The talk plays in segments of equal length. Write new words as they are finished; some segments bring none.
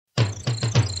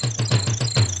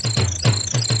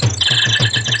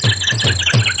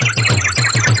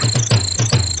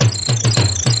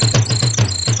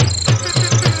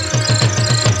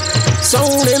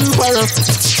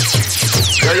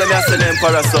an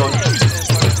Emperor sound.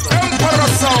 Emperor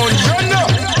sound, you know.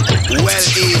 Well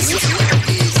easy.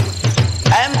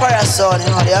 Emperor sound, you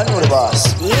know, they are the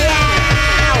boss. Yeah!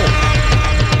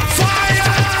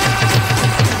 Fire!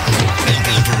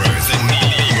 Emperor, the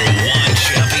 #1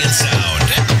 champion sound.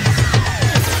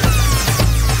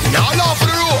 Now, now for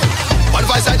the road.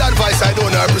 Advice I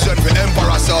don't represent for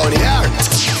Emperor sound here.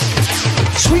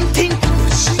 Sweet thing.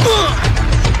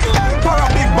 Emperor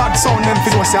big bad sound, them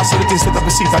feel what's the absolute instead of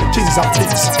the seat of the kings of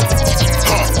kings.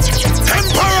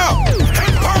 Emperor!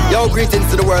 Yo, greetings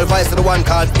to the world, vice to the one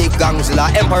called Big Gangzilla,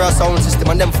 Emperor sound system,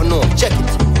 and them for no. Check it.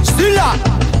 Stilla!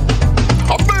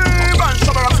 A big man,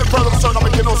 some of the product sound, I'm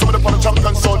making out some of the product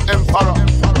champion sound, Emperor.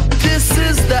 This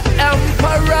is the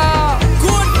Emperor.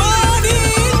 Good morning.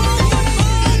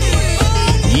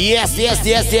 Yes, yes,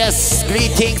 yes, yes.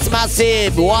 Greetings,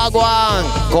 massive. Wagwan.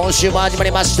 今週も始ま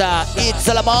りました。It's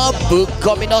all about ぶっ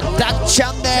こみのタッチ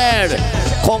ャンネル。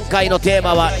今回のテー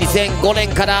マは2005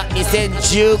年から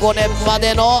2015年ま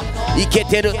でのイケ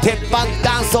てる鉄板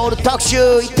ダンスホール特集。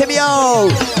いってみよ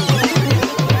う。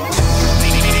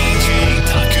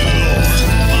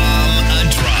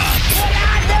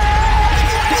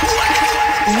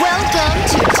Welcome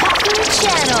to Taku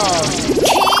Channel,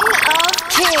 King of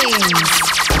Kings.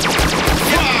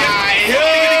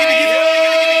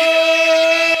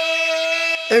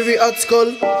 Every hot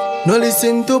skull, no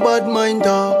listen to bad mind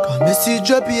talk. A message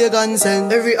a pagan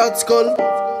send. Every hot skull,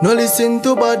 no listen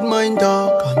to bad mind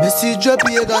talk. A message a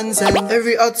pagan send.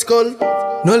 Every hot skull,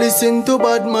 no listen to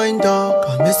bad mind talk.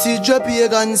 A message a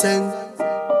pagan send.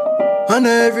 And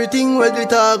everything where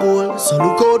glitter gold, so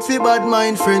look out for bad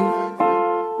mind friend.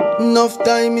 Enough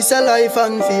time is a life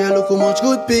and fear. Look how much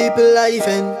good people life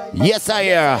in. Yes, I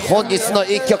hear. 本日の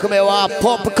1曲目は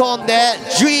Popcaan で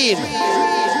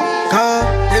Dream。Cause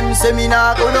them say me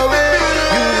nah go no way.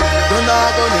 You don't nah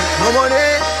go make no money.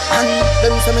 And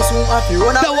them say me soon have to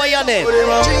run away. The way on it.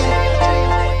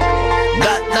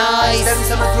 That nice. Them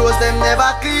say me clothes them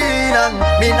never clean. And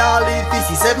me nah live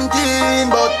PC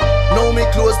 17. But now me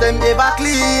clothes them ever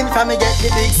clean. From me get the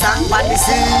big song but me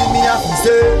see me have to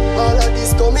say all of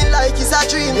this coming like it's a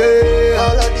dream. Yeah.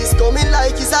 All of this coming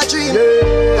like it's a dream.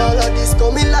 Yeah. All of this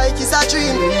coming like it's a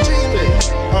dream.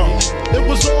 It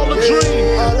was all a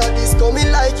dream. All of this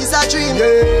coming like it's a dream.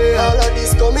 Yeah. All of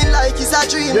this coming like it's a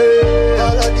dream. Yeah.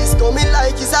 All of this coming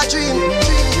like it's a dream.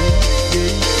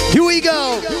 Here we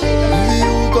go.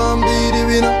 You can be the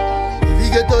winner. If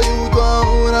you get to you,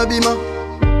 wanna be my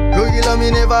regular,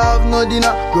 me never have no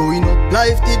dinner. Growing up,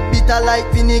 life did bitter like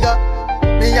vinegar.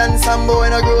 Me and Sambo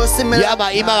and I grow similar. いやま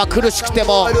あ今は苦しくて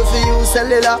も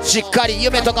しっかり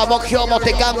夢とか目標を持っ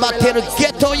て頑張ってるゲ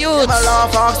ットユー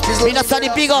ツ皆さんに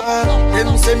ビッグアップ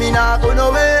Them say me nah go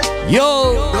no way.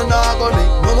 Yo Don't nah go make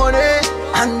no money.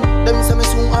 And them say me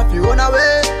soon have to run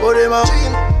away. But them a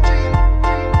dream.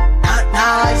 Not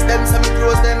nice. Them say me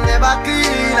clothes them never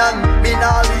clean. And me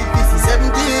nah live PC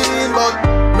 17. But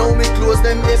now me clothes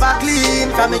them ever clean.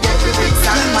 From me get the big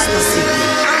song man to see.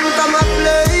 I'm from a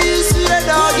place where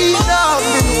doggy dog.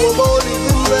 Me know about it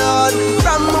in blood.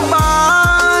 From my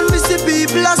barn, me see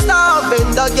people a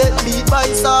starving. That get beat by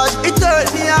Sarge. It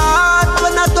hurt me hard.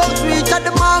 When I don't reach at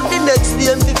the mark, the next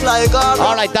day me fly gone.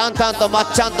 Alright ダウンタウンとま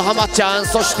っちゃんとハマちゃん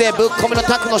そしてぶっこみの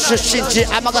タクの出身地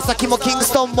尼崎もキング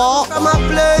ストンも From a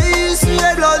place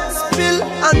where blood spill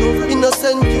and no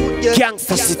innocent youth get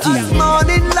Gangsta City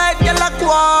morning like yellow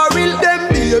quarrel. Them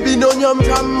baby no yam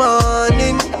from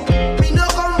morning. Me no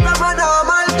come from a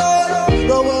normal town.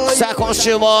 No one. さあ今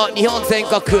週も日本全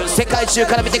国世界中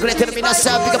から見てくれてる皆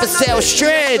さん Big up yourself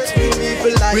straight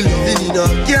People like we living in a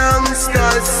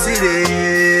gangsta city.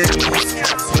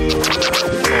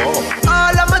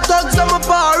 All of my thugs and my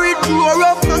party grow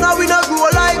up. None of we no grow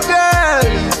like girls.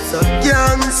 It's a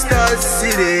gangsta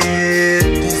city.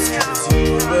 This is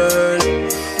world.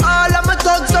 All of my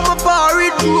thugs and my party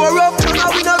grow up. None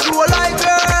of we no grow like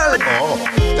girls.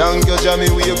 Thank you, Jamie,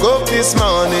 wake up this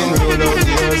morning. Roll out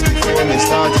the ears before me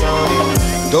start yawning.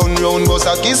 Done round, bust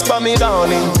a kiss for me,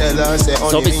 darling. Tell her, say,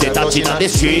 So honey, me say touching on the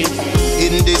street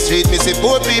in the street, me see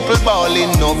poor people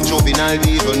balling. No juvenile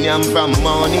people, yam from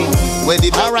morning. Where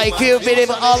the Alright, you believe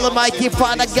Almighty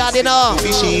Father God, you know.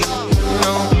 fishy.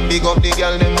 No, big up the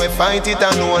girl, them we fight it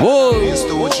and one. Used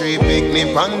to 3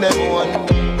 picnic on them one.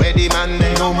 Where the man,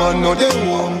 them no man, no them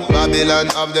one. Babylon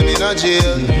have them in a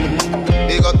jail.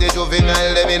 Big up the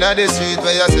juvenile, them in a the street.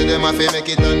 Where you see them have to make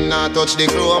it and not touch the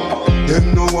chrome.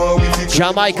 Them know how we fix ジ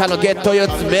ャマイカのゲットユ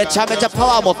ーツめちゃめちゃパ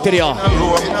ワー持ってるよ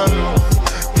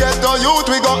Ghetto youth,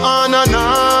 we go on and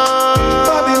on.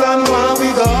 Babylon, where we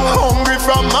go. Hungry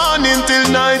from morning till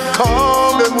night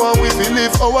come. Them want we feel live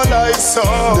live our lives up.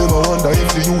 Them I wonder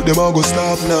if the youth them a go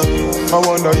stop now. I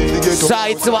wonder if they get up. さあ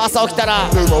いつも朝起きたら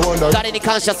誰に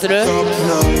感謝する？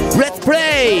 Let's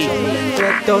play!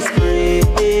 Let us pray,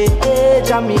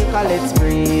 Jamaica, let's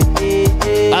pray.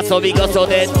 遊びごそ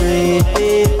で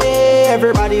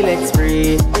Everybody, let's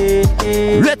pray.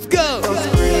 Let's go! Let's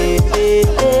pray,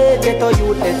 Ghetto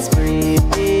youth, let's pray.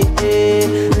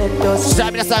 Let us さ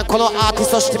あ皆さんこのアーティ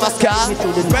スト知ってますか？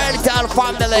 Merital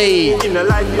Family! In a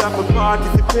life you have to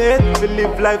participate. We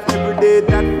live life every day,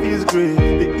 that feels great.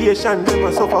 The Asian them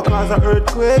a suffer cause of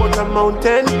earthquake, but a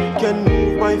mountain can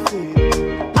move my feet.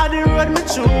 I the road me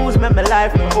choose, make my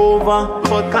life not over.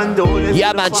 But condolence. い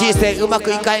やまあ人生うま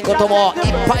くいかへんこともいっ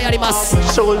ぱいあります。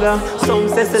 Shoulder, some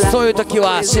say it's like そういう時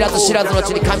は知らず知らずのう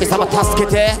ちに神様助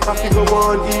けて I feel go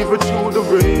on even through the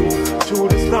rain, through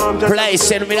the storm. Just プレイし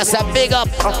てる皆さん Big up!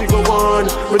 I feel go on,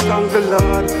 we thank the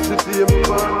Lord. The day me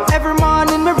born. Every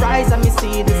morning me rise and me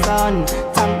see the sun.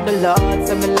 Thank the Lord,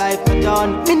 so my life is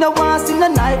done. Me no want see no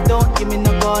knife, don't give me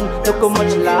no gun. Look how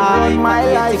much life My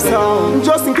life's on.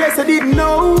 Just in case I didn't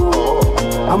know,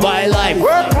 My life!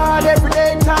 work hard every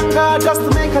day, thank God, just to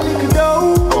make a little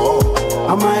dough.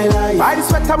 My life, I the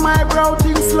sweat on my brow,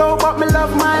 things slow, but me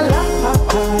love my life.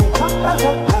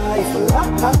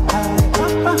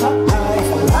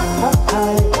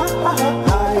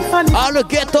 All the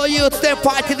ghetto youths, they're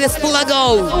fighting this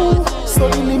struggle! So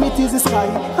the limit is the sky,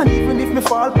 and even if me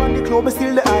fall on the club, I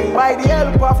still the eye. By the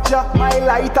help of Jah, my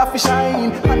light have to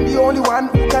shine, and the only one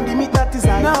who can limit that is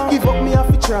I. Now give up, me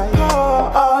have to try.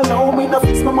 Oh, no, me no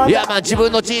fix my mind. いやまあ自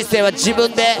分の人生は自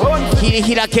分で切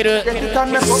り開ける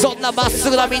そんなまっす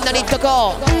ぐなみんなに言っと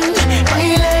こう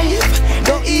My life,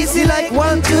 no easy like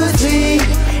 1, 2,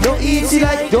 3. No easy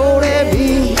like do re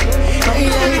mi. My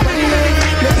life,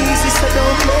 no easy so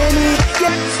don't play me.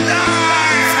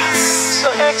 So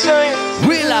excellent.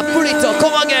 Willa Purito,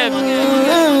 come again!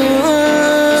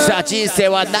 さあ人生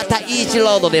はナタイージ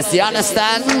ロードです You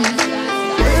understand?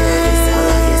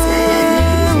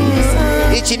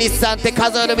 123って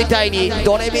数えるみたいに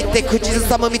ドレミって口ず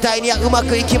さむみたいにはうま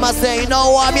くいきません You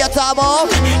know what, 皆さんも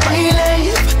My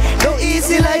life, no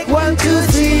easy like 1, 2,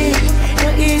 3.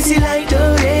 No easy like do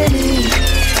re mi.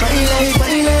 My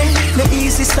life, no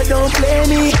easy so don't play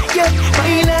me. Yeah,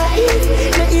 my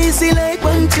life, no easy like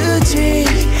 1, 2, 3.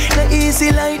 No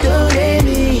easy like do re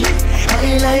mi.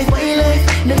 My life,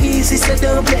 no easy so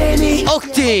don't play me.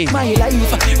 I-Octane! My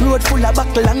life, road full of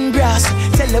buckle and grass.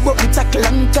 Tell about me tackle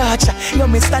and catch. You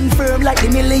me stand firm like the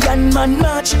million-man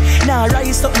march. Now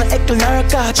rise up no echo nor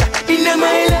catch. In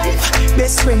my life,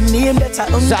 best friend name that's a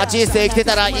さあ人生生きて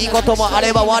たらいいこともあ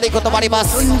れば悪いこともありま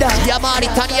す山あり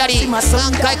谷あり何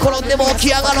回転んでも起き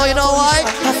上がろう You know why?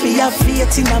 Happy have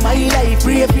faith in my life,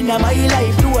 brave in my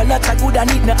life. Do a lot of good and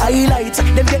need no highlights.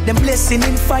 Them get them blessing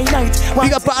infinite.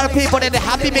 Big up all the people that are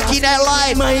happy making their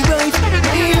life My life,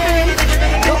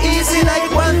 no easy like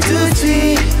 1, 2,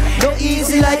 3. No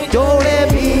easy like do re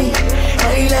mi.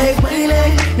 My life,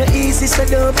 no easy so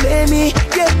don't play me.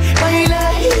 Yeah, my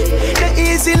life, no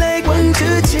easy like 1,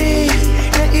 2, 3.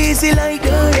 No easy like do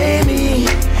re mi.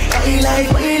 My life,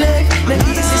 no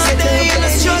easy so don't play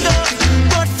me.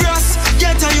 But for us,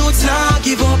 get a youth now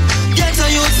give up. Get a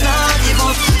youth now give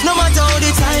up. No matter how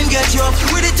the time get you up,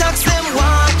 with the tax them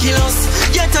want kill us.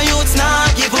 Get a youth now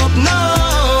give up.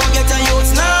 No, get a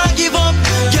youth now give up.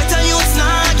 Get a youth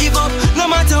now give up. No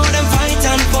matter how them fight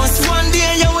and fuss, one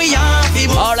day you we have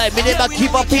people. Alright, we never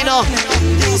keep up, you know.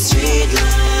 This street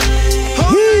life,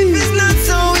 life is not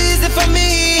so easy for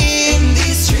me. In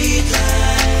this street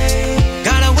life,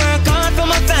 gotta work hard for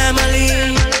my family.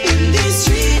 In this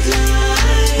street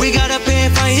life, we gotta pay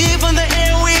for even the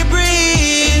air we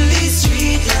breathe. In this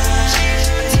street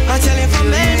life, I tell you from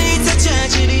many it's a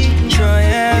tragedy. Try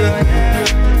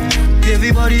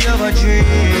everybody have a dream.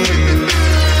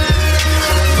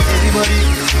 Everybody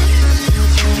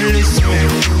listen.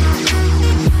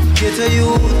 Get a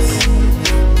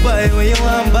youth, buy where you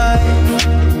want, buy,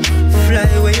 fly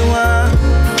where you want,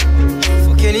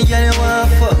 fuck any girl you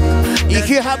want, fuck. If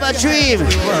you have a dream,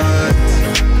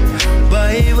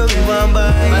 buy where we want,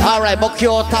 buy. Alright, 目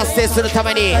標を達成するた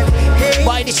めに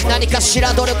毎日何かし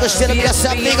ら努力してる皆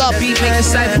さん Big up!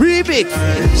 Remix!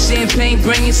 Champagne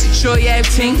bringing Troy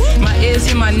everything. My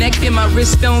ears in my neck and my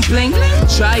wrist don't blink.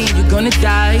 Try it, you're gonna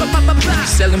die.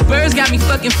 Selling birds got me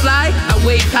fucking fly. I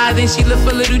wave high, then she lift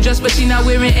a little dress, but she not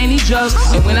wearing any drugs.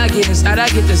 And when I get inside, I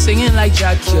get to singing like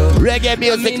Jah Vinci. Reggae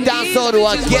music, dancehall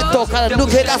はゲットから抜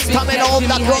け出すための音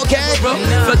楽 OK?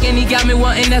 Fucking he got me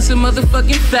wanting, that's a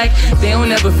motherfucking fact. They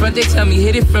don't ever front front, they tell me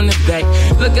hit it from the back.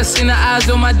 Look us in the eyes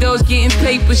on my doors, getting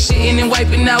paper, shitting and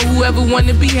wiping out whoever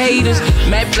wanna be haters.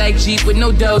 Matte black Jeep with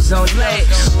no doors on.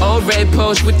 Old red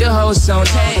post with the host on.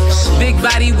 Big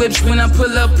body whips when I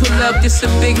pull up. This a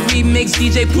big remix,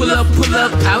 DJ pull up,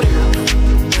 out.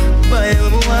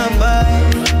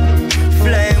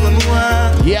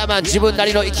 Yeah man, 自分な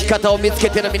りの生き方を見つけ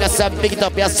てる皆さん、Big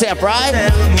Top yourself, right?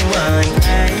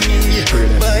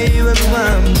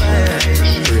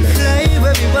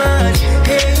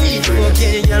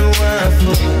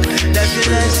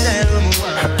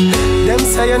 Them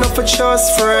say you're not for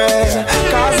trust friend,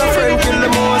 cause a friend kill the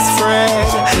most friend.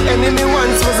 Enemy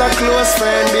once was a close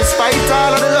friend, despite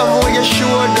all of the love we you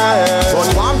showed them.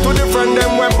 But want to defend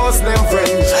them, we bust them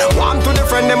friends. Want to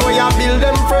defend them, we build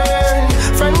them friend.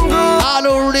 Friend good.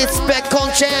 All respect,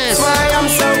 Konshens. Why I'm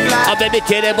so glad. A baby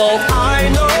terrible. I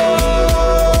know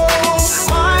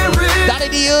my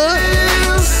real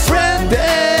friend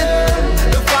them.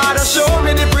 The Father showed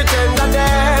me the pretender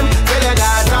them. Tell you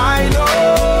that I know.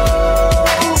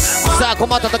 さあ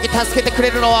困った時助けてくれ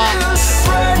るのは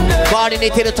周りに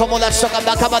いてる友達とか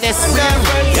仲間です。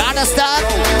You understand?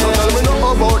 Don't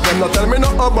tell me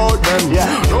no about them.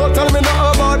 Don't tell me no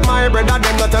about my brother.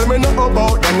 Them don't tell me no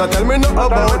about them. Don't tell me no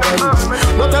about them.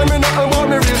 Don't tell me no about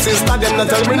my real sister. Them don't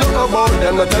tell me no about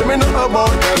them. Don't tell me no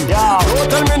about them. Don't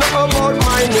tell me no about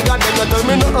my nigga. Them don't tell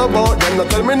me no about them. Don't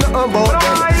tell me no about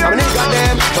them. I'm nigga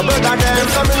them, my brother them.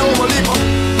 Tell me no more.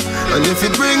 And if you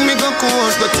bring me go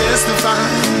court, go testify.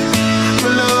 My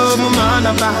love, my man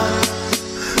about.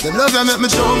 Them love you make me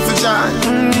jump for joy.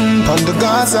 On the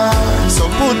Gaza. So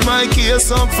put my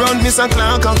case up front, Mr.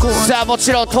 Clark and Court. さあも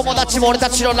ちろん友達も俺た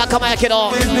ちの仲間やけ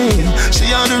ど、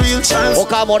 She on the real chance. お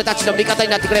母も俺たちの味方に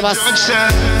なってくれます。 Tell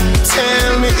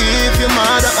me if your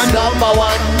mother and number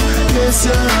one. Yes,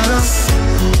 your honor.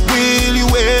 Will you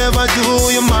ever do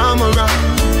your mama wrong?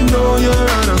 No, your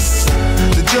honor.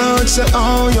 The judge said,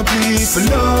 oh, you plead for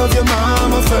love your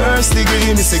mama first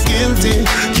degree. Me say guilty,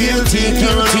 guilty,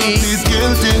 guilty.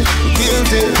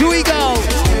 Here we go.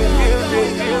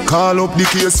 Call up the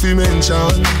case for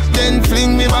mention, then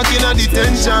fling me back in a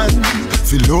detention.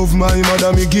 If you love my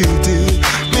mother, me guilty.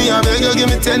 Me I beg you give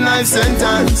me 10 life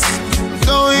sentence.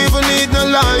 Don't even need no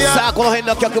lawyer. さあこの辺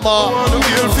の曲も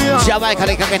ジャマイカ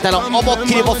にかけたの思いっ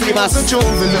きりボスります。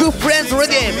Good friends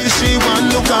Riddim. She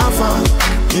want look after.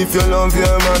 If you love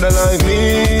your mother like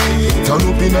me, turn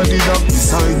up in a the dock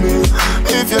beside me.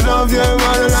 If you love your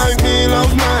mother like me,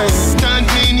 love mine. That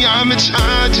mean you're me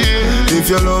charge. If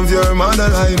you love your mother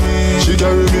like me, she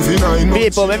carry me for 9 months.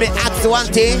 People, let me ask one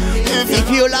thing. If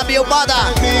you love your mother,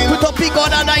 put a pick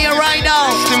on you right now.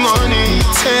 The money,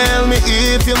 tell me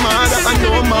if your mother I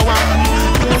know my one.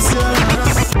 Yes,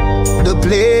 the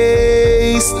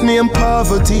place named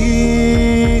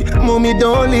poverty. Mommy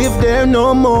don't live there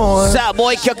no more. さあも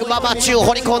う一曲ママチュー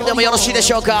掘り込んでもよろしいで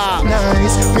しょうか。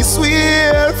 Nice. Me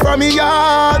swear from me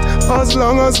heart, as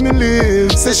long as me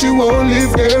live, say she won't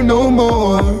live there no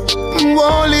more.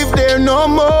 Won't live there no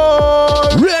more.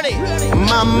 Really?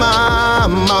 Mama,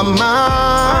 mama,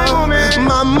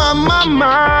 mama, mama,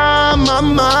 mama,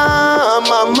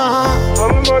 mama.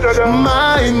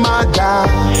 My mother,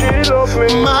 she love me.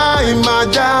 My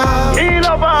mother, he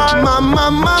love her. Mama,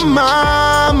 mama,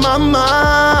 mama,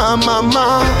 mama.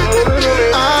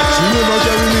 She never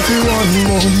carry me for 1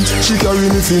 month. She carry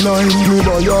me for 9. Me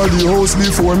buy all the house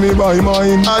before me buy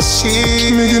mine.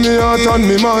 She me give me heart and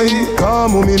me mind.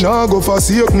 Come me nah go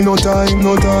forsake me no time,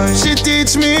 no time. She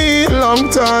teach me long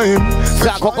time.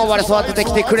 さあここまで育てて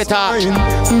きてくれた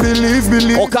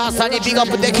Believe. お母さんにビッグア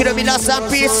ップできる皆さん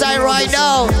Peace sign right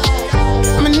now.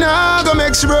 Me nah go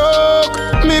make she broke.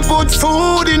 Me put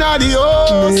food in the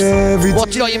house. も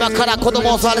ちろん今から子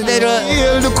供を育てている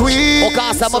お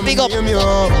母さんもビッグアップ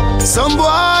Some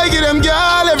boy give them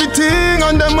girl everything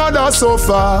and them mother so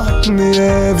far. Me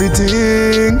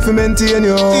everything for maintain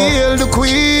you. Hail the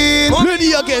queen.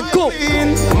 Ready again, go.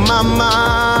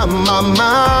 Mama, mama,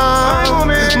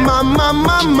 mama, mama,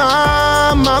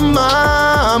 mama,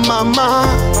 mama.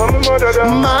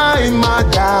 My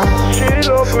mother, She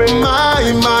love me.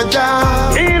 my mother,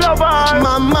 He love her.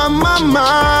 mama, mama,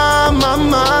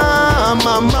 mama,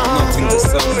 mama.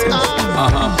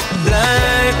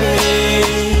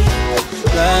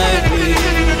 Like me,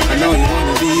 I know you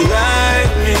wanna be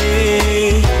like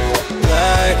me,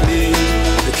 like me.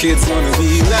 The kids wanna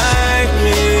be like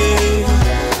me,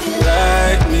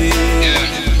 like me,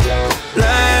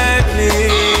 like me,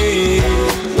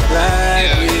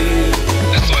 like me.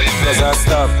 Cause I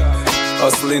stopped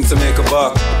hustling to make a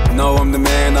buck. Now I'm the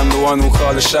man, I'm the one who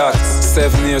call the shots.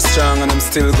 7 years strong and I'm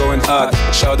still going hard.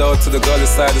 Shout out to the gully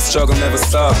side, the struggle never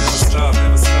stops.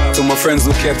 To my friends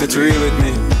who kept it real with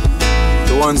me,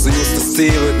 the ones who used to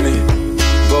steal with me,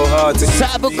 go hard to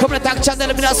さあぶっ込めたくチャンネ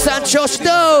ル皆さん調子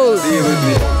どう deal with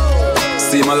me.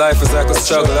 See my life is like a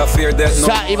struggle, I fear that no.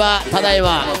 さあ今ただい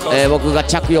ま、僕が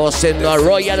着用しているのは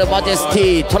ロイヤルマジェステ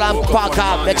ィトランプパーカ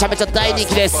ー、めちゃめちゃ大人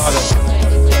気です。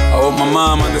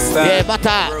ま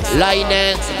た来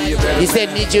年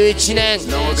2021年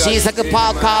新作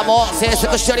パーカーも制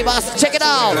作しております。チェックイット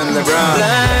アウト。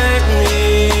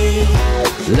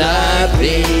Like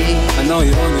me, I know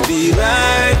you wanna be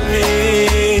like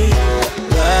me,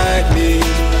 like me.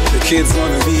 The kids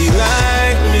wanna be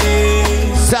like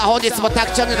me. さあ本日もタ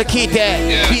クチャンネル聞い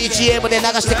て BGM で流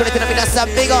してくれてる皆さん、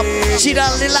ビッグアップ、チラ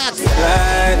ンリラックス。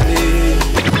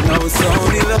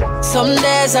Some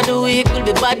days of the week will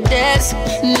be bad days.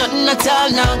 Nothing at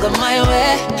all now go my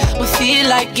way. We feel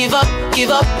like give up,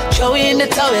 throw in the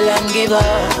towel and give up.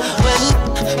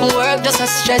 When work just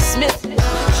stress me,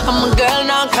 I'm a girl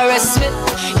now caress me.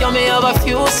 You me have a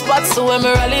few spots so when me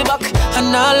rally back,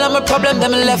 and all of my problem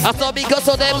them left. I thought because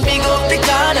of them, big up the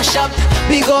corner shop,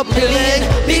 big up the lane,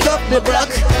 big up the block,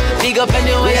 big up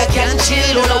anywhere I can chill,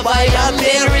 lullaby and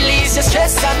bill, release your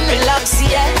stress and relax,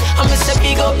 yeah. I'm say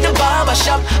big up the barber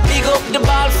shop, big up the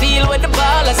ball field where the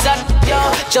ball is at, yo.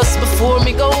 Just before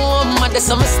me go home, I do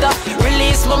some stuff,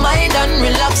 release my mind and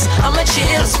relax. I'm a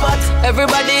chill spot.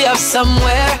 Everybody have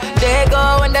somewhere they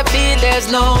go when they feel there's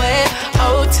no way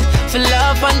out. For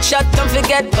love and chat and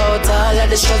forget about all of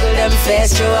the struggle them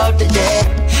face throughout the day.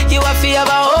 You have to have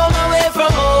a home away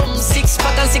from home. 6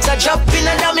 pack and 6 a drop in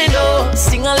a domino.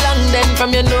 Sing along then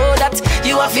from you know that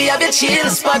you have to have your chill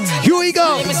spot. Here we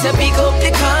go. Let me say big up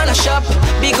the corner shop,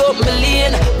 big up my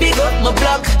lane, big up my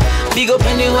block, big up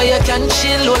anywhere you can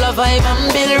chill, all a vibe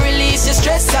and bill, release your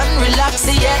stress and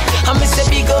relax, yeah. I me say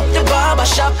big up the barber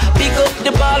shop, big up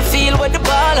the ball field where the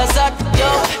ball is at, yo.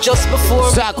 Just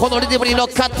before. さあこのリズムに乗っ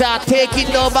かったテイキ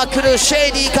ンのバックルシェ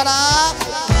イディから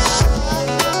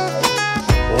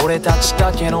俺たち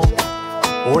だけの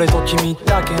俺と君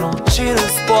だけのチル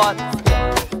スポット、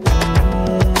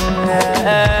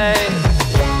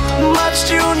街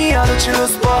中にあるチル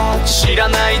スポット、知ら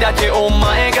ないだけお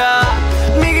前が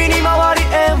右に回り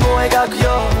円を描く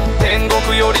よ、天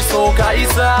国より爽快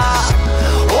さ、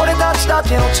俺たちだ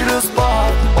けのチルスポ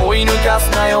ット、追い抜かす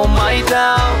なよマイ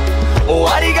タウン、終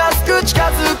わりがすぐ近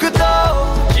づくと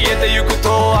消えてゆく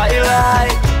とI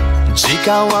like。時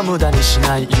間は無駄にし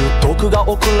ない、言う得が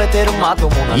遅れてるまと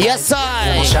もな。Yes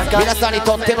I。皆さんに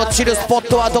とってのチルスポッ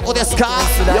トはどこですか？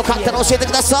よかったら教えて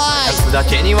ください。奴だ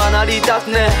けにはなりた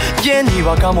くね、現に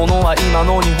若者は今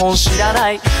の日本知ら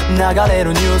ない。流れ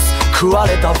るニュース食わ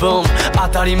れた分当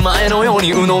たり前のよう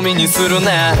に鵜呑みにする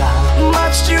ね。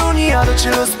街中にあるチ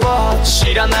ルスポット、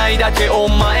知らないだけお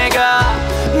前が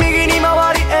右に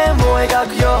回り円を描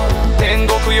くよ、天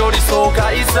国より爽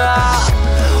快さ、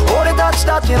俺たち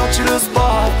だけのチルスポ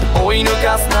ット、追い抜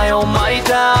かすなよマイ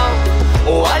タ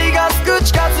ウン、終わりがすぐ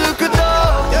近づくと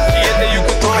消えてゆ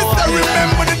くと Mr.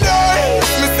 Remember the days,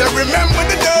 Mr. Remember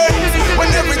the days when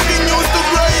everything used to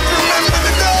bright. Remember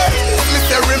the days,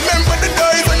 Mr. Remember the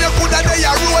days when you could have day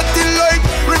a road till light.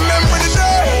 Remember the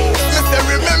days, Mr.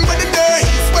 Remember the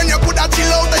days when you could have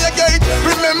chill out of your gate.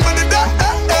 Remember the days.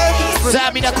 さ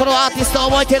あみんなこのアーティスト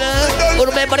覚えてる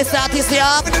？Remember this artist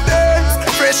や。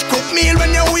Fresh cooked meal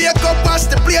when you wake up, wash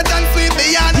the plate and sweep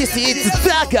the yard. This is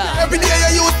Zagga. Every day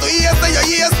you used to hear, say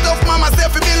you hear stuff. Mama say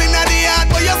fi billing at the yard,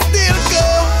 but you still go.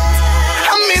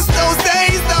 I miss those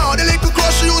days now. The little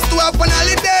crush you used to have on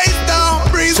holidays now.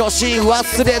 Breeze. 初心忘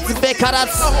れずべから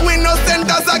ず。We no sent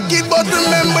as a kid, but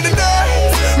remember the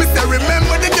days. Mr.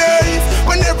 Remember the days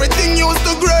when everything used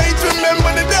to great. Remember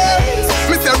the days.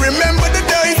 Mr. Remember the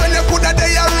days when you could have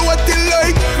day a road till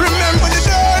light. Remember the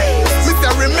days. Mr.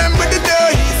 Remember the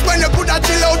days when you could have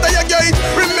chill out of your gate.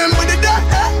 Remember the days.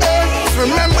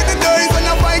 Remember the days when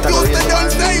I fight used to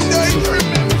done same day.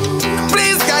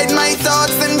 Please guide my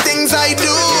thoughts and things I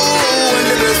do when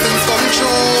the blessings come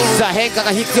true. さあ変化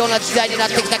が必要な時代になっ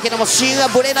てきたけども、芯は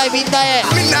ぶれないみんなへ。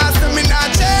Me nah say me nah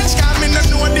change, 'cause me no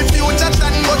know the future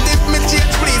stand. But if me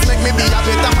change, please make me be a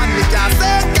better man. Me can't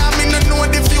say, 'cause me no know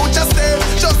the future stay.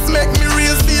 Just make me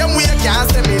real same way. Can't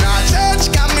say me nah change,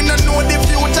 'cause me no know the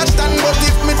future stand. But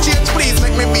if me change, please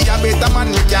make me be a better man.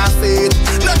 Me can't say it.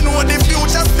 No know the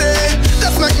future stay.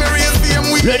 Just make me real same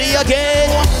way. Ready again.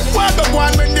 What the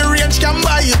one when the range can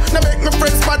buy? No make me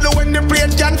friends paddle when the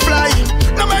plane can fly.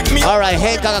 No make me. Alright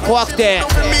変化が怖くて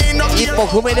一歩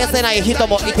踏み出せない人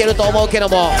もいてると思うけど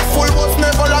も、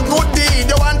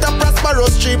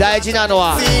大事なの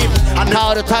は変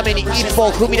わるために一歩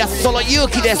を踏み出すその勇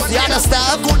気です。やだスタ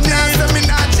ー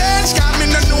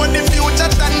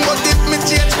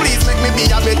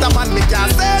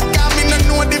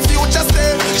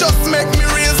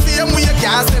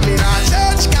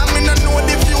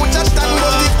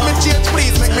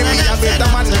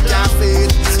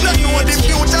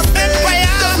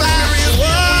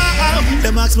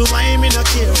Why me no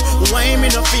care? Why me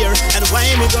no fear? And why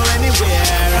me go anywhere?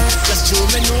 Just to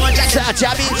me know Jah. さあ、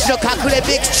Jah Vinciの隠れ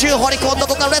ミックス中、掘り込んど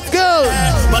こから Let's go!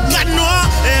 But God know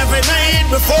every night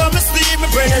before me sleep, me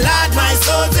pray the Lord my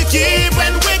soul to keep.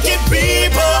 When wicked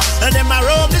people and them a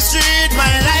roam the street, my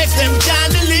life them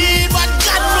can't lead. But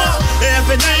God know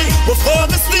every night before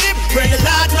me sleep, pray the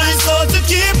Lord my soul to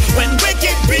keep. When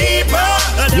wicked people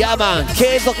and them Yeah man、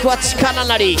継続は力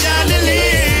なり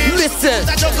Listen!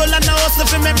 I juggle and I hustle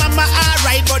for me mama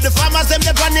alright, but the farmers them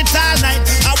they run it all night.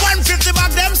 I 150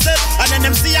 back them set, and then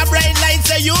them see a bright light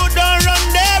say you don't run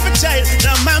every child.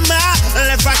 Now mama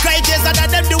left a cry tears that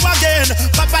them do again.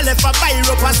 Papa left a buy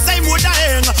rope and same wood a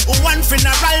hang. One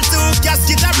funeral, two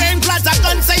casket a rain clouds a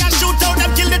gun say and shoot out them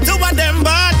kill the two of them.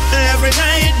 But every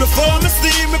night before me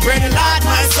sleep, me pray the Lord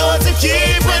my soul to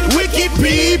keep. When wicked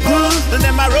people and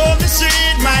them a roam the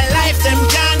street, my life them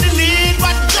can't delete.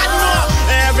 But God know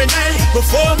every night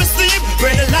before me sleep,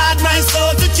 pray the Lord my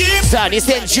soul to keep. さあ、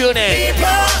2010年、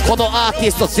このアー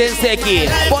ティスト全盛期、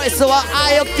ボイスは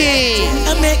I-Octane。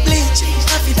 I make bleach,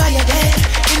 happy buy again.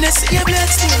 In the sea of blood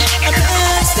stain, a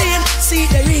blood stain. See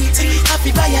the reach,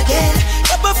 happy buy again.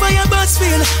 Up a fire bus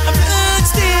feel, a blood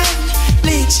stain.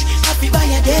 Bleach, happy buy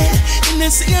again. In the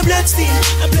sea of blood stain,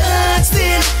 a blood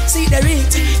stain. See the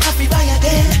reach, happy buy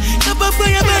again. Up a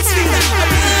fire bus feel, a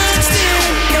blood stain.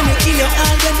 Then we kill your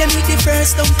all when they meet the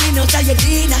first dumpling out of your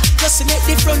dinner. Just to make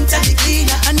the front of the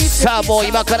cleaner. And if さあ、もう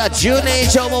今から10年以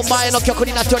上も前の曲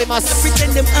になっております。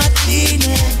 pretend them hot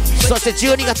cleaner. そして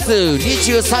12月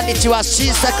23日は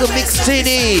新作ミックス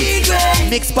CD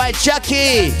ミックス by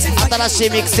Jackie 新しい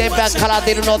ミックス全般から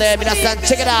出るので皆さん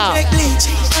チェックイットアウト。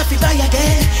 Happy buy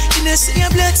again. In the sea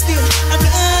of blood still, a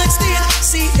blood still.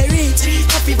 See the reach,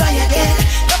 happy buy again.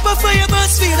 Up a fire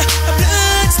bus feel, a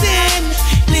blood stain.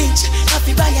 Bleach,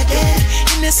 happy buy again.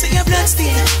 In the sea of blood still,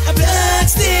 a blood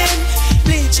stain.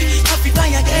 Bleach, happy buy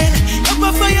again. Up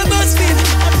a fire bus feel,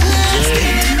 a blood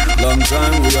stain. Long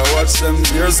time we a watch them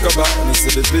tears go by. And see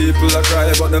the people a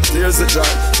cry, but them tears a dry.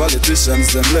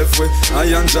 Politicians them left with I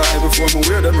and dry. Before me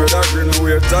wear them red or green, me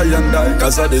wear tie and die.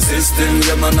 Cause of the system,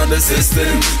 them and the system.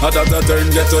 How that a turn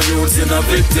ghetto youths in a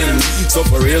victim.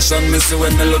 Separation me see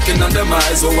when me looking at them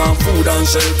eyes. Who want food and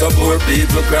shelter, poor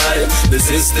people cry. The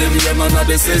system, them and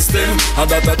the system. How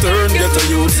that a turn ghetto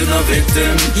youths in a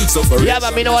victim. Separation. いや、ま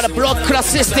あみんなはブロックラ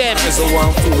システ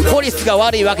ム。ポリスが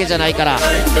悪いわけじゃないから。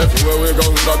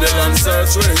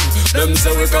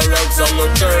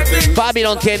バビ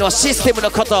ロンっていうのはシステムの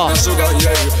こと。シ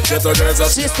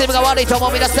ステムが悪いと思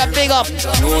う皆さん、ビッグアップ。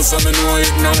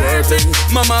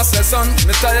Mama says, son,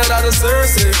 me tired of the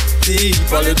Cersei. The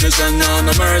politician on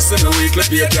the mercy. No weekly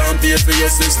pay can't pay for your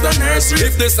sister nursery.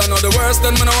 If this are not the worst,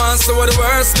 then me no answer what the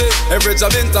worst is. Every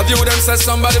job interview them says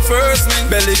somebody first me.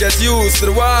 Belly get used to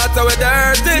the water with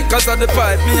dirty. Cause of the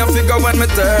pipe, me a figure when me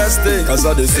thirsty. Cause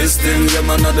of the system, yeah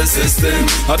man of the system.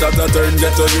 How that a turn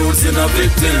ghetto youths in a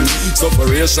victim.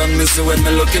 Separation me see when me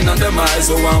looking at them eyes.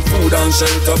 Who want food and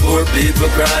shelter, poor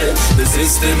people cry. The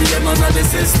system, yeah man of the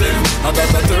system. How that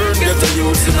a turn ghetto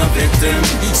youths in a victim.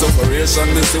 Separation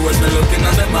me see when me looking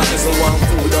at them eyes. Who want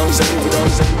food and shelter.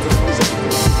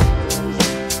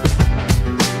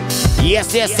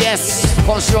 Yes, yes, yes.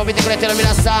 今週も見てくれてる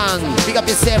皆さん、Big up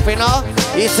yourself, you know?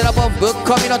 いつらもぶっ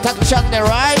込みのタクチャンネル、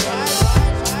right?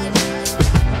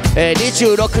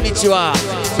 26日は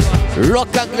ロッ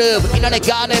ク&グルーブ稲荷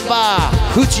ガーデンバ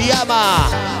ー藤山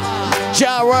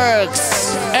Jah Works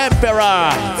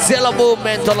Emperor ゼロムーブ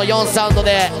メントの4サウンド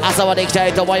で朝まで行きた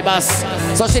いと思います。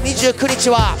そして29日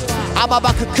はアマ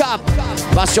バクカッ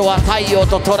プ、場所は太陽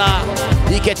と虎、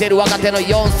イケてる若手の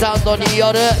4サウンドに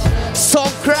よるソ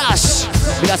ンクラッシュ、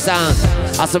皆さん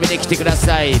遊びに来てくだ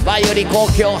さい。バイオリン好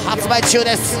評発売中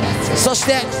です。そし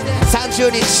て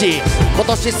30日今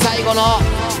年最後の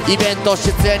イベント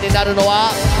出演になるの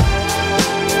は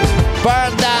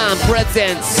Burn Down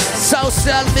Presents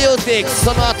Social Music。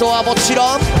 その後はもち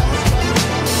ろん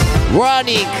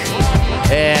Running、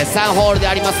3ホールで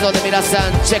ありますので皆さ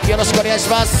んチェックよろしくお願いし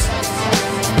ます。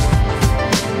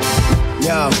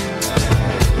 Yo,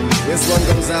 this one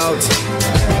goes out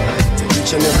to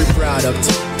each and every product.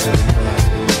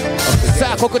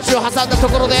 さあ告知を挟んだと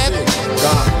ころで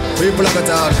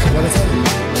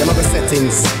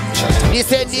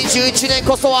2021年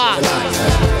こそは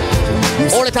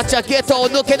俺たちはゲットを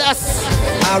抜け出す。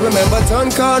 I remember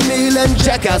Ton Cornmeal and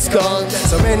Jack has gone.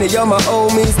 So many of my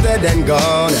homies dead and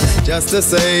gone, just the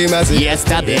same as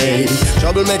yesterday.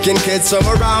 Troublemaking kids from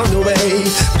around the way.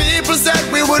 People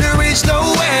said we wouldn't reach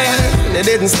nowhere. They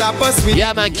didn't stop us. We い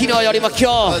や、昨日よりも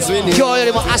今日、今日よ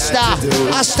りも明日、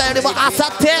明日よりも明後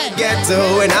日。 Get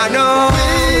to and I know we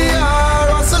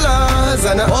are hustlers.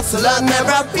 hustlers and a hustler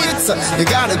never quits. You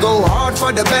gotta go hard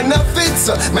for the benefits.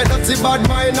 My dirty bad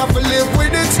mind have to live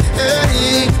with it.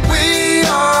 Hey, we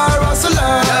are hustlers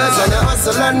and a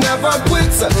hustler never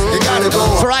quits. You gotta go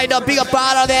hard. Friday, big up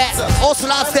part of that.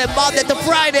 Hustlers them Monday to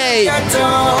Friday.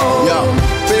 Yo,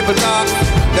 people talk.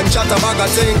 Them chat a bag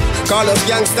of thing. Call us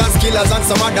gangsters, killers and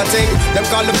some other thing. Them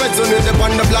call the feds on them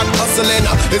on the block hustling.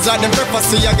 It's like them prefer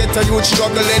see I get a youth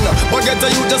struggling. But get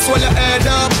a youth just swell your head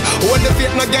up. When the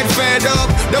faith not get fed up.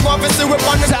 Them obviously we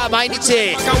on the... さあ毎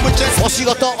日お仕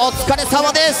事お疲れ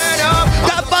様です。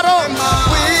頑張ろう。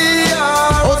 We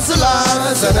are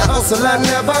hustlers and a hustler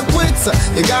never quits.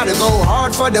 You gotta go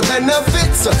hard for the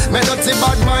benefits. My dirty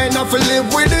bad mind have to live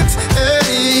with it.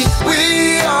 Hey,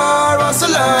 we are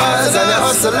hustlers and a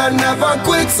hustler never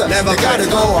quits. Never you gotta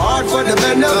go hard for the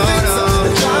benefits.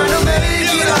 Trying to make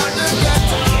it out the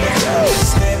ghetto.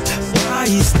 Step by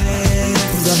step,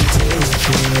 we're gonna take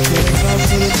it. Up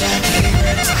to the top,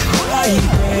 by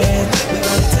breath, we're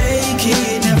gonna take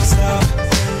it, never stop.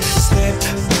 Step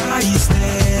by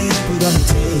step, we're gonna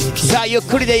take it. さあゆっ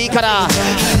くりでいいから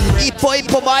一歩一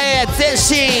歩前へ前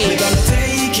進。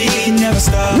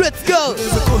 Let's go.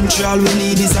 The country all we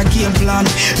need is a game plan.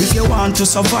 If you want to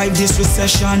survive this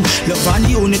recession, love and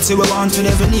unity we want with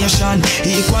every nation.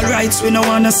 Equal rights we no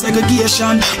want a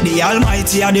segregation. The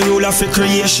Almighty are the rule of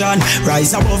creation.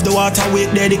 Rise above the water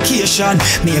with dedication.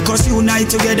 Make us unite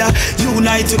together,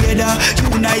 unite together,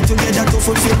 unite together to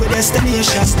fulfill our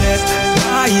destination. Step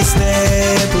by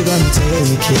step we're gonna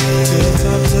take it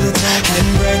up to the top. And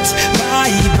breath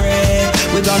by breath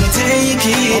we're gonna take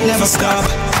it, never stop.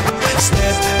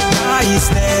 Step by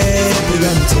step, we're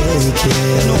gonna take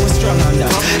it. No strong on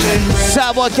that. さ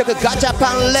あもう一曲ガチャ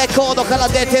パンレコードから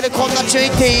出てるこんなチュ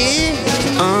ーンっていい？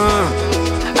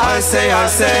 I say,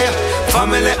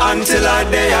 family until I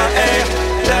die.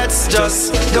 That's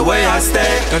just the way I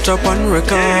stay. Gachapan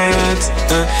records.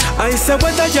 I say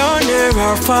whether you're near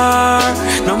or far,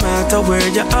 no matter where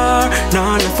you are,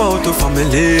 now live out to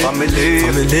family. Family.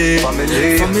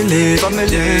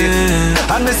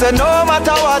 Yeah. And me say no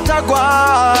matter what I go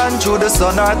on, through the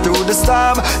sun or through the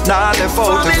storm, now live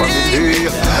out to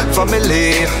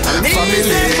family.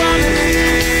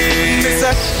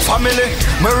 Family,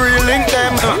 me real link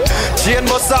them. Chain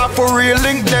bust off for real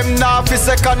link them. Now for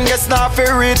second guess, now for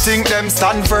rethink them.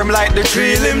 Stand firm like the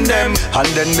tree limb them. And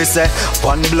then me say,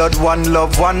 one blood, one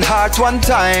love, one heart, one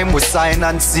time. We sign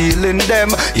and seal in them.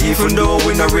 Even though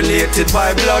we not related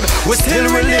by blood, we still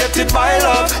related by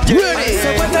love. Yeah. I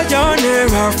say whether you're near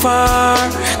or far,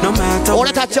 no matter.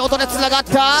 俺たち音でつながっ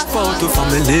た。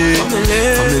 Family.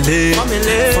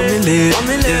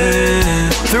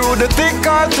 Through the thick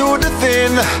or through the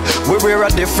thin, we wear a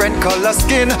different color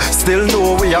skin. Still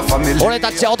know we are family. 俺た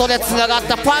ち音でつながっ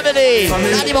たファミリー。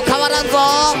何も変わらんぞ。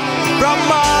 From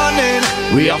morning,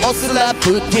 we are hustler,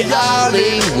 put the all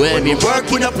in. When we work,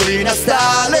 we not play no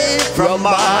styling. From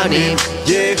morning,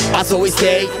 yeah, that's what we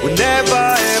say. We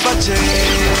never ever change.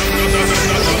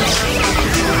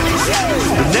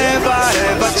 We never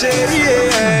ever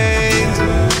change.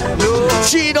 No.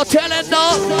 Chino telling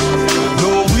no.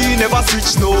 No, we never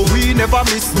switch. No, we never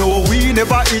miss. No, we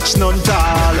never itch none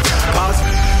tall.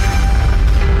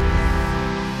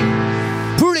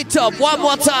 Pull it up one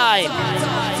more time.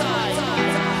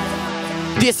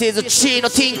 This is Chino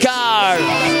Tinker.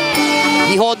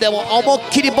 日本でも思いっ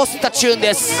きりボスったチューン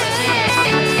です。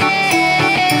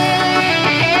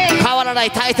変わらない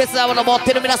大切なもの持っ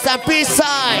てる皆さん、Peace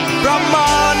sign. From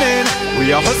morning,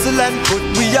 we are hustling, put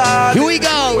we are. Here we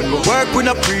go. When we work, we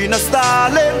not pre, not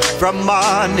stalling. From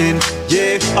morning,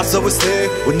 yeah, that's how we stay.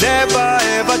 We never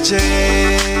ever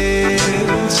change.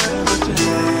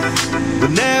 We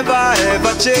never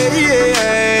ever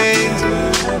change.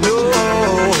 No.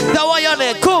 That one your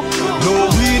name, come. No,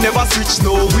 we never switch.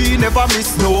 No, we never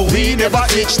miss. No, we never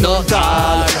itch no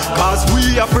tall. Cause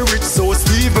we are free rich, so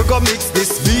Steve we go mix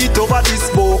this beat over this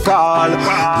vocal.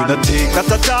 We not take that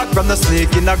attack from the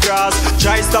snake in the grass.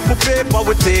 Try stop the paper,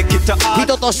 we take it to art.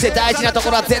 人として大事なと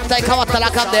ころは絶対変わったら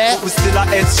あかんで。 We still are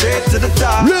head straight to the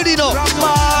top. Ready now. From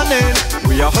morning,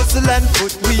 we are hustling,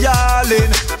 put we all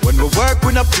in. When we work,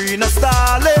 we not pre, not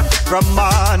stalling. From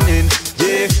morning,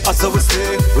 yeah, that's how we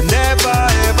stay. We never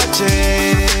ever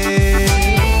change.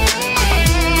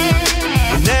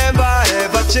 We never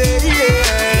ever change.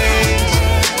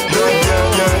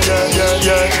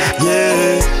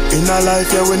 Yeah. In a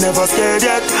life, yeah, we never scared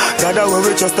yet. Gather where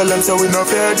we just tell them so we no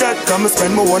fear that. Come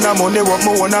spend me one money, what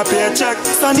me want a paycheck.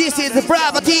 This is the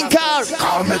Bramma team car.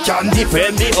 Call me can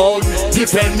defend me own,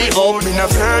 defend me own. Me no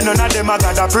fear none of them, I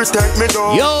gotta protect me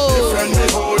though. Yo, defend me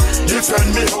own, defend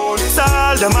me own.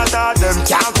 All them I thought them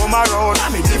can't come around.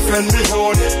 I mean defend me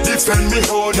own, defend me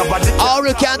own. Nobody all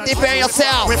you can defend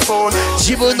yourself.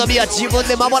 自分の身は自分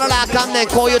で守らなあかんねん。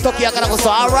こういう時やからこそ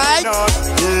alright?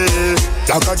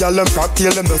 Like a girl them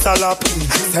cocktail them just a lap.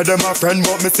 Say them a friend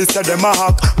but me sister them a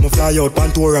hack. Me fly out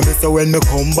Pantora me say when me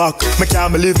come back. Me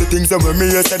can't believe the things that when me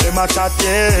hear say them a chat,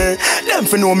 yeah. Them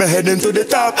fi know me heading to the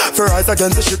top. For rise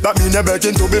against the ship that me never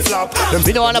begging to be flap. Them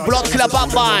fi know on a block club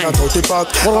up mine.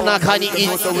 この中に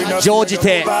乗じ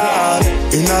て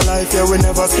In a life yeah we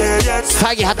never scared yet.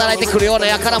 詐欺働いてくるような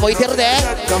輩もいてるで。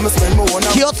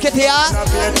気をつけてや。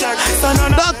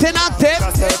なんてなんて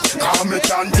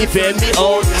Defend me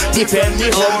own, defend me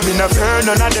own. Me no fear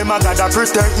none of them, I gotta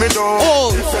protect me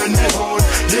though. Defend me own,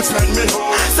 defend me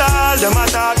own. All them I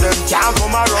thought them can't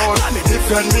come around.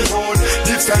 Defend me own,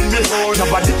 defend me own.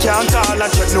 Nobody can call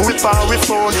and check me with power with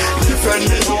phone. Defend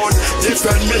me own,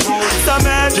 defend me own. So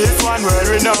man, this one word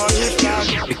we know.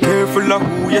 Be careful of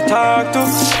who you talk to.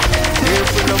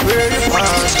 Careful of where you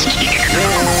pass.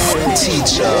 Yeah.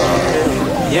 Teacher.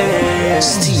 Yeah.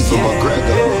 Steve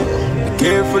McGregor.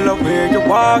 Careful of where you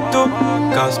walk to,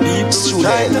 cause people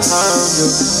try to harm you.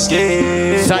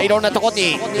 Yeah. さあいろんなとこ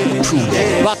に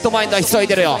バッドマインドは急い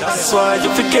でるよ。 That's why you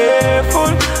be careful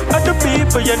of the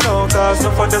people you know, cause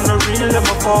some of them are real them a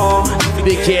fall.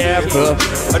 Be careful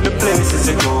of the places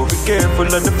you go. Be careful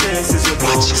of the places you go.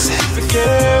 Be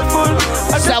careful.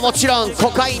 さあもちろん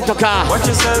コカインとか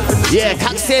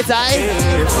覚醒剤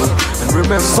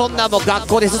そんなも学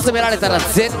校で勧められたら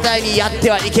絶対にやって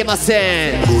はいけま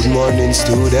せん。 Good morning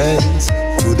students,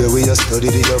 today we just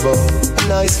studied it about a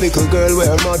nice little girl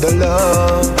where mother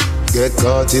love get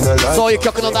caught in a lie. そういう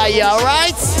曲の内容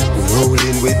alright?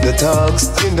 Rolling with the thugs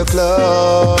in the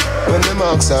club. When them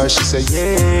ask her, she say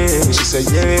yeah, she say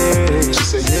yeah, she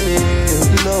say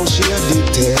yeah. Now she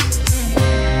addicted.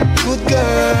 Good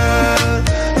girl,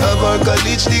 have her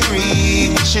college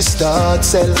degree. She start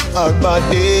sell her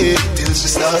body till she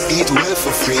start eat well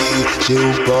for free. She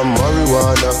hook on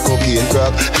marijuana, cocaine,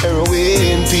 crack,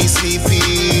 heroin, PCP.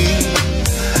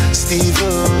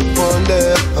 Steven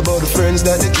wonder about the friends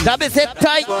that they keep. That is it,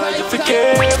 tight. Be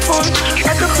careful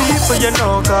of the people you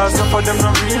know, cause some of them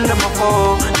not real, them a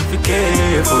fall. Be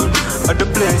careful of the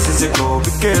places you go.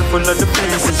 Be careful of the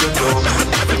places you go.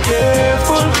 Be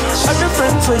careful of the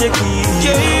friends where you keep.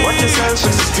 Watch yourself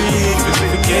in the street.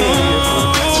 Be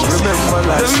careful. Remember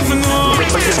last week.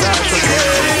 Remember your life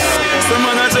again. Some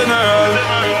man a general.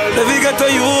 Let me get to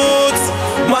youth.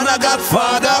 Man a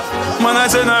godfather. Man a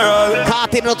general. カー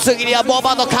テルの次にはボ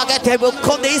バのかけてぶっ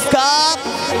こんでいいっすか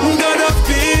God of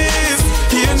peace,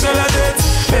 angel of death.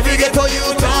 Baby, get to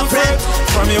you, don't fret.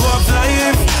 From you have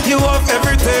life, you have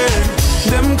everything.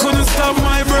 Them couldn't stop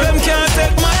my breath. Them can't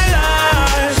take my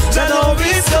life. That love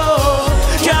is so.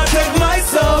 Can't take my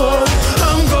soul.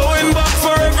 I'm going back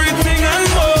for everything and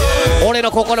more. 俺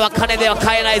の心は金では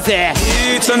買えないぜ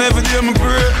Each and every day I'm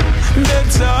pray. Dead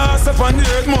just up on the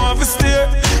earth, more of a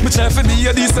stare. Me try to be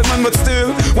a decent man, but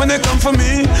still, when they come for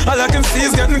me, all I can see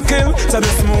is getting killed. So the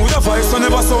smooth voice will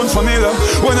never sound familiar.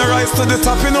 When I rise to the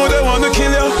top, you know they wanna kill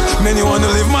you. Many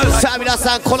wanna live my life. さあ皆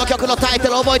さんこの曲のタイト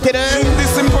ル覚えてる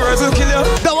This emperor's will kill you.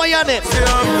 どうもやねん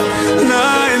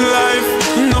Nine life,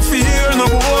 no fear, no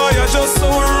boy, I just so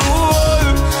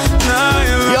rule.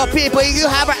 Nine Your people, you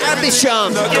have an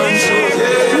ambition.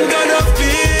 God of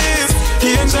peace,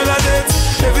 angel of death.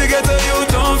 If you get to you,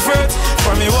 don't fret.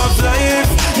 From you have life,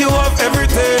 you have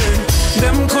everything.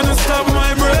 Them couldn't stop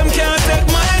my breath. Them can't take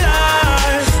my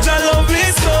life. Jah love me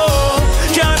so.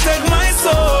 Can't take my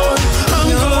soul. I'm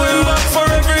going back for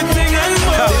everything and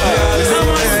more. I'm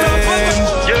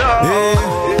unstoppable.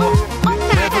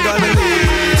 Never gonna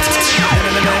leave.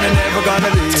 Never gonna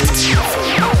leave.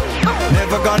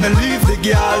 Never gonna leave the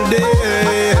girl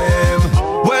them.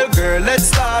 Well, girl, let's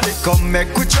start it. Come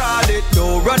make we try it.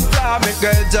 Don't run from it,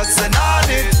 girl, just send on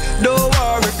it. Don't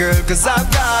worry, girl, cause I've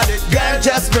got it. Girl,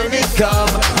 just bring it, come.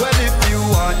 Well, if you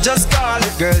want, just call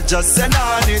it, girl, just send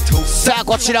on it. さあ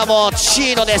こちらも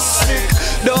チーノです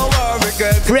Don't worry,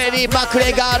 girl. フレディ・マク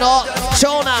レガーの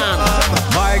長男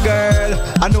My girl,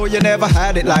 I know you never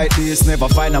had it like this. Never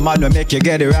find a man who make you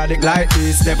get erratic like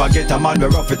this. Never get a man who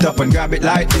rough it up and grab it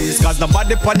like this. Cause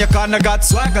nobody on your corner got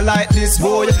swagger like this.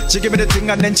 Boy, she give me the thing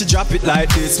and then she drop it like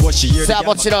this. What she hear さあ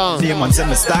もちろん name and send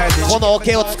me stylish. このオ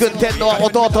ケを作ってんのは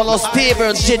弟のスティー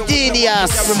ブン・ジェディニア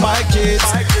ス My kids,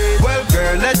 Well,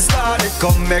 girl, let's start it.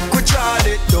 Come make we try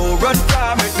it. Don't run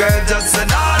from it, girl, just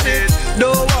nod it.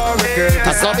 Don't worry, girl.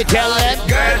 That's what we tell them.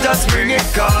 Girl, just bring it,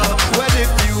 come. Well, if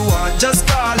you want, just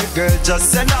call it, girl,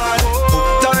 just nod it.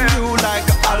 Hooked on you like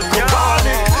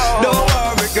alcoholic. Don't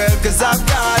worry, girl, cause I've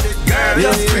got it. Girl,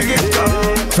 just bring it, come.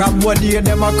 From one day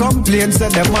them a complain, say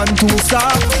them man too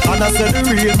soft, and I say the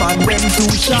real man them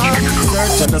too sharp.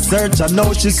 Search and a search and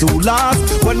now she so lost.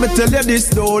 When me tell you this,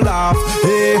 don't laugh.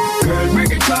 Hey, girl,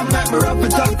 bring it come, make me wrap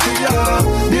it up to ya.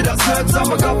 Did I search some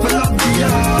a couple of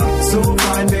ya? So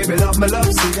fine, baby, love me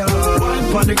love see ya. Wine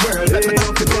for the girl, let me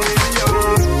talk it up to ya.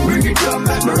 Bring it come,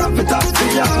 make me wrap it up to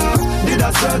ya. Did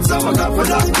I search some a couple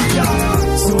of ya?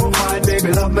 So fine,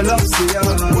 baby, love me love see ya.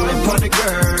 Wine for the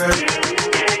girl.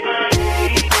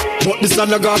 But this on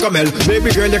the gargamel.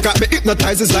 Baby girl, you got me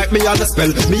hypnotized. It's like me on a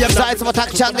spell. Me and Sides of attack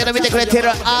channel with the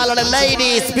criteria. All of the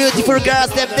ladies, beautiful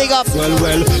girls, them big up.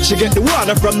 Well, she get the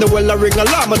water from the well, I ring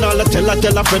alarm and all I tell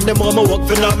her friend, them mama walk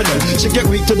phenomenal. She get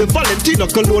weak to the Valentino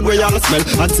cologne where y'all smell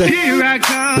and say, here I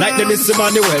come. Like the Miss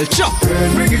Emmanuel, chop. Girl,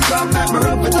 bring it come, let me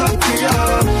rub it up to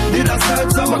ya. Did I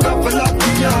start some couple of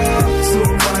ya? So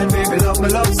fine, baby, love me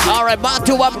love. All right, back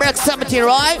to one break 70,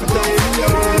 right?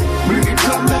 Bring it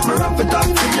come, let me wrap it up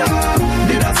to ya.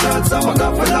 Did I start some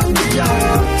couple of ya?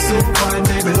 So fine,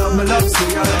 baby, love me love,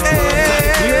 see ya.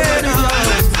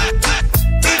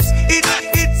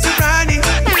 It's Serani.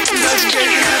 Just in case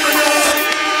you never know.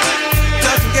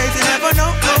 Just in case you never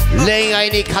know. 恋愛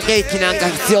に駆け引きなんか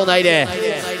必要ないで。Love you,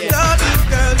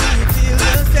 girl, do you feel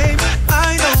the same?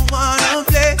 I don't wanna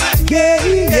play.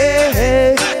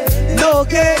 Yeah, no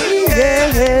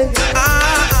yeah.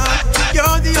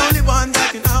 You're the only one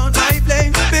that can out my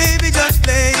flame. Baby, just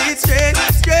play it straight.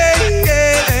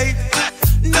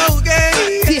 No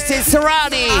game. This is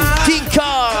Serani,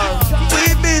 Tinker.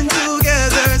 We've been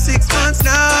together 6 months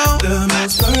now. The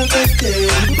most perfect day.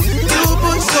 You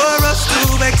push for us to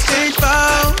exchange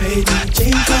vows. Baby,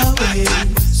 change our ways.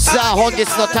 さあ本日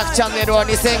のタクチャンネルは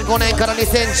2005年から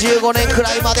2015年く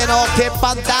らいまでの鉄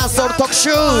板ダンスホール特集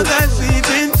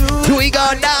Here we go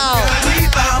now.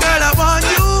 Girl, I want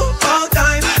you all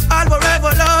time. I'll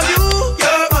forever love you.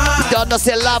 You're mine. Don't know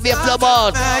say love you flow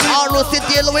on. All the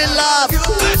deal with love. You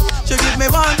give me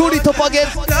one. Put it up again.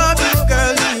 Love you,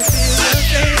 girl. Do you feel the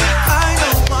same? I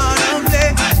don't wanna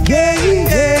play.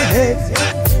 Yeah.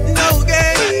 No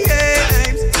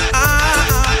games.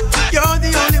 You're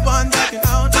the only one that can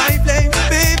out my flame.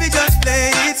 Baby, just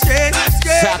play it straight.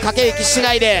 さあ駆け引きし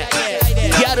ないで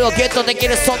ギャルをゲットでき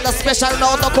るそんなスペシャル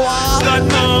な男は I'm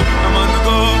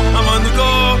on the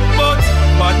go, but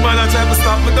bad man I try to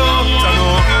stop me though.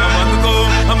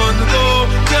 I'm on the go,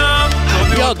 yeah.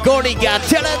 Yo, Goriga,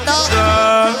 tell it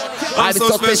now. I'm so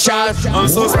special. I'm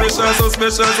so special. That's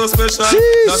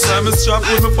why I'm strapped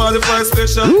with my 45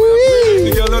 special.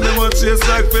 The girl on the one chase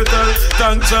like petal.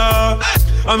 Thank Jah.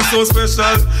 I'm so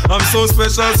special.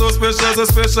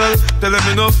 Tell them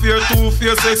me no fear,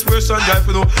 two-face expression. Guy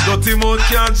for no dirty mouth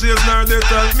can't chase nor they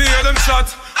tell me hear them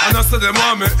shot. And I said them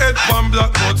want me head pan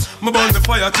black nuts. Me burn the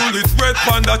fire till it red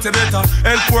pan that you better.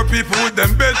 Help poor people with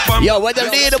them bed pan. Yo, when they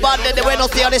need about it, they went out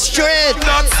there on the street.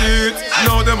 That's it.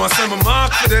 Now them a send me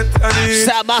mark for that.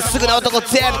 Sa masuk na otoko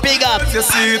ten big up. You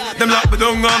see it. Them lock me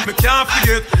down and me can't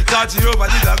forget. God Jehovah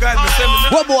did a guide me.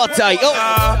 One more time. Oh.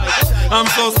 I'm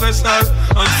so special.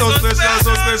 That's why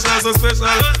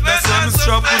I'm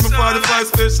strapped with my 45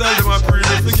 special. Them a breathe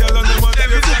the girl and them a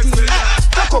tell you like special.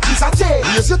 Cock up is a tail,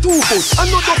 raise your 2 foot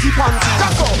and no dirty panty.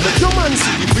 Cock up, make your man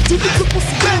see the pretty little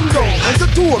pussy. Bend down, and the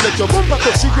 2 make your bumper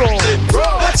touch the ground.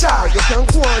 Watch out, you can't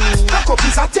go on. Cock up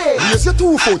is a tail, raise your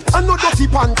 2 foot and no dirty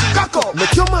panty. Cock up,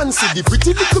 make your man see the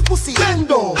pretty little pussy. Bend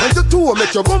down, and the 2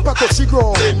 make your bumper touch the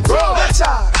ground. Watch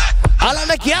out. All of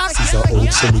the girls. She's a out,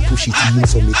 so me push it in,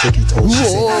 so me take it out. She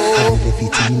said, I left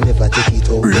it in, never take it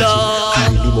out.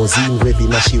 She limousine revving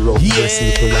as she rock. Yes,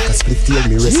 nipple like a split tail,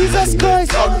 me resting Jesus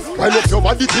Christ. Wind up your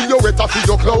body till you wet off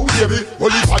your clothes, baby.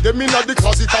 Only for them in the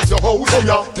closet of your house. Come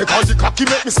here, take on the cocky,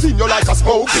 make me spin you like a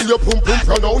spout. Till your pum pum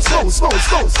pronounce, slow.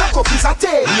 Cock up is a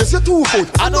tail, raise your 2 foot.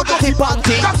 I know the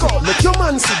panty. Cock up, make your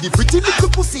man see the pretty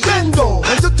little pussy. Bend down,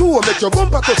 and the 2 make your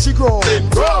bumper touch the ground.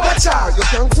 Watch out, you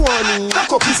can't go on.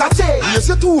 Cock up is a tail. Raise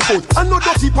your 2 foot and no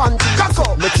dirty panty. Cock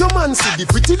up, make your man see the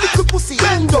pretty little pussy.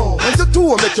 Bend down, and the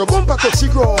 2 make your bumper touch the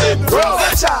ground.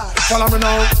 Follow me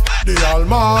now. The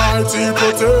Almighty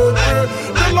protect me.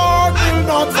 The Lord will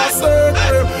not forsake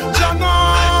me. Jah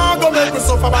nah go make me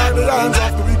suffer by the hands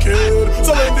of the wicked.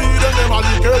 So indeed them are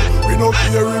wicked. We no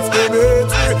care if they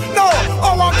hate me. No,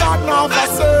 our God not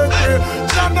forsake me.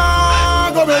 Jah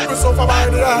nah go make me suffer by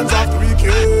the hands of the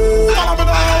wicked. Follow me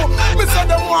now. Me say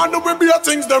them want to be beat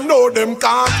things them know them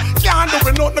can't. Can't do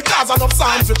without the cause enough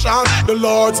psalms to chant. The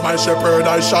Lord's my shepherd,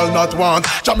 I shall not want.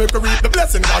 Jamaica reap the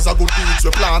blessing cause of good deeds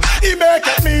we plant. He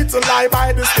maketh me to lie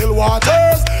by the still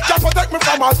waters. Jah protect me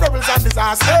from all troubles and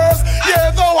disasters.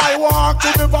 Yeah, though I walk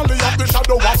through the valley of the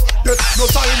shadow of death, no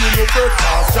time in the first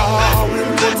cause Jah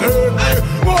will protect me.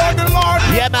 Oh, the Lord.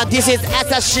 Yeah, man, this is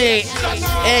Atashi,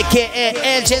 aka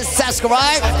Engine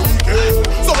Subscribe.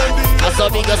 So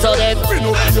big as all them.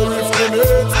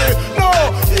 No,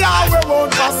 Yahweh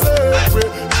won't forsake me.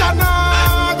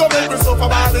 Jana go make me suffer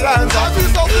by the hands of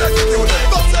his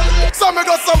executed. So me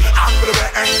got some angry man.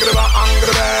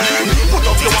 Put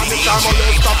up your one this time or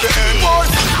let's stop the end, boy.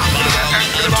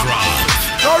 Angry man.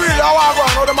 No really, I want to go.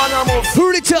 How the man I move?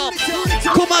 Pull it up.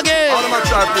 Come again. How the man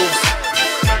try moves?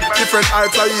 Different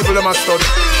heights of evil them a study.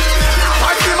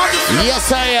 Yes,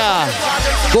 sir.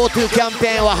 Go to キャン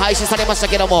ペーンは配信されました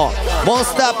けども、モン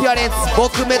スターピュアレンツ撲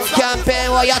滅キャンペ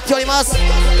ーンはやっております。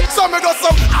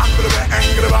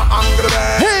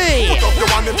Hey!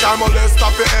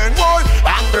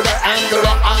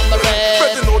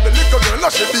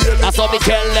遊び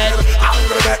けんれん。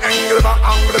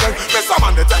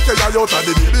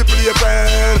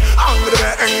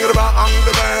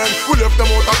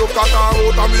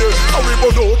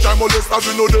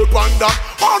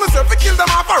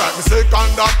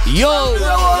Yo!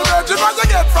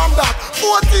 Get from that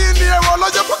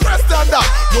 14-year-old, you question that.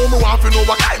 No more want to know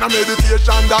what kind of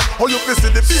meditation that. How you can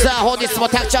see the fear. さあ本日も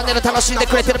タクチャンネル楽しんで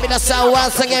くれてる皆さん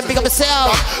Once again big up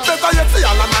yourself.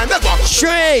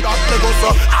 Straight. Angry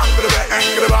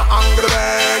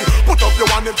bang. Put up your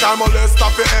one in time or let's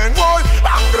stop it and boy.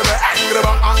 Angry bang.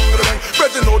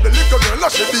 Bet you know the little girl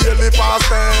she daily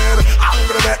fasting.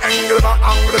 Angry bang.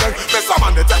 Miss a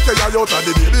man they take you out of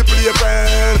the baby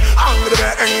playpen. Angry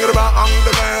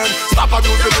bang. Stop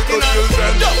abusing little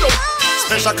children.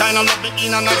 Special kind of love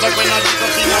in another when I look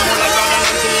up in a more like God and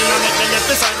Angelina make me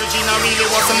left beside Regina really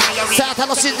wasn't my arena. さあ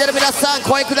楽しんでる皆さん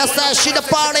声ください See the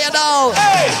party now.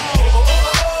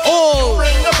 Oh.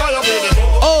 Bring the fire baby.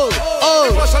 Oh.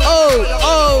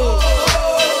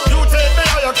 You take me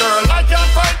higher girl, I can't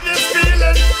fight this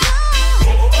feeling.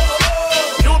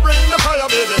 You bring the fire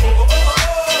baby.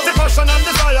 The passion and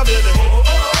desire baby.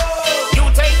 You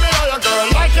take me higher girl,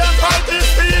 I can't fight this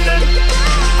feeling.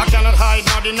 I cannot hide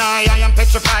nor deny, I am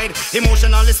petrified.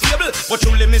 Emotionally stable, but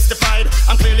truly mystified.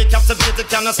 I'm clearly captivated,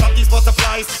 cannot stop these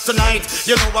butterflies. Tonight,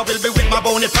 you know I will be with my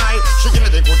bona fide. She give me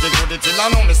the goodie till I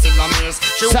know me still amaze.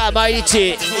 さあ毎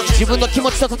日自分の気持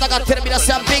ちと戦ってる皆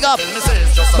さん Big up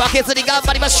負けずに頑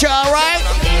張りましょう Alright?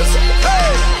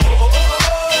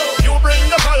 You bring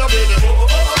the fire baby.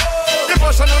 The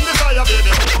passion and desire baby.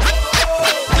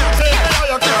 You take me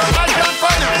higher girl, I can't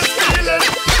find this feeling.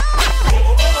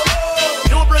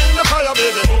 You bring the fire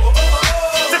baby.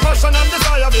 The passion and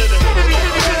desire baby.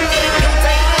 You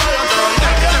take me higher girl,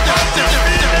 I can't find this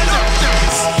feeling.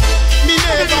 Me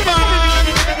never ban.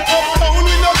 Uptown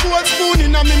with no gold spoon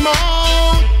in a me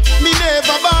mouth. Me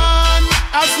never ban.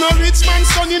 As no rich man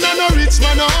son in a no rich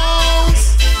man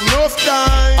house. Enough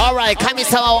time. Alright 神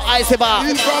様を愛せば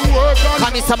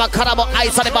神様からも愛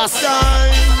されます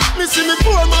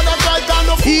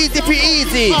Easy for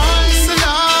easy.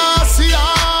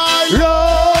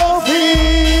 Love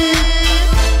me.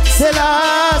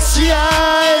 Selassie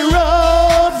I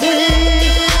love me.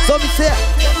 So me say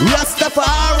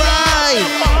Rastafari.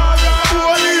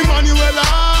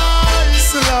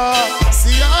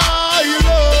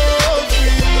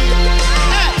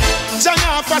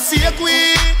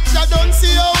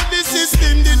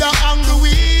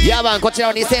 Yeah man こちら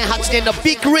は2008年の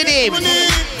Big Riddim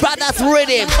Badass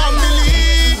Riddim.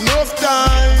 Enough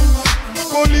time.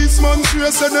 Policeman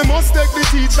swear say they must take the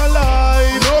teacher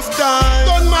alive. Enough time.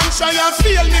 Gunman try and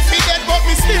feel me forget but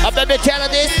me still. I'm gonna tell you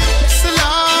this.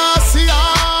 Selassie I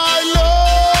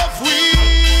love we.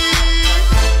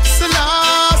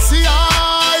 Selassie I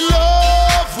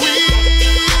love we.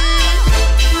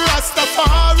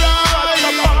 Rastafari.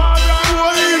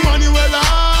 Holy Emmanuel I.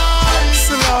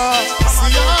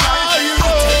 Selassie I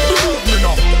love me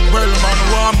now. Well man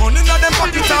want money na them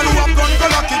pocket and who have gun go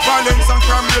lock it. Violence and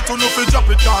crime rate to no fi drop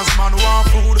it cause man want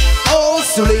food.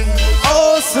 Hustling.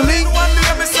 One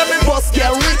day me say me Bust get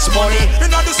rich money. Me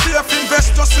not the safe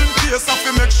invest just in case. I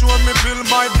fi make sure me build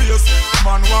my base.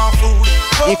 Man want food.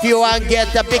 If you want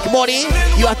get the big money,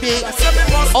 you have to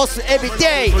hustle every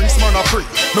day. Prince man a free.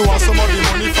 Me want some of the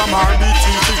money from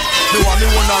RBTV. Me want me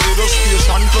one a radio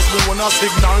station plus me one a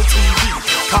Signal TV.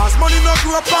 cause money no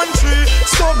grow up on tree.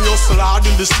 So me hustle hard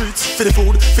in the streets, for the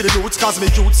food, for the roots, cause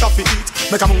me youths have to eat.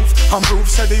 Make a move, and prove,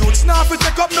 say the youths now fi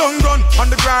take up none gun.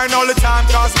 On the grind all the time,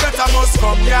 cause better must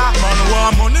come, yeah. Man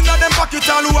want money in them pocket,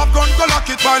 all who have gun go lock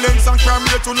it. Violence and crime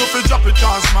rate to no fi drop it,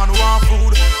 cause man want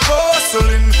food.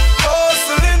 Hustling,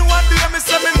 hustling, one day me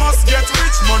say me must get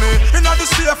rich money. In the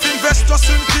safe invest just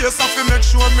in case, I fi make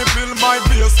sure me build my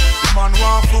base. Man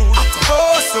want food,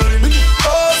 hustling,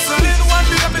 hustling, one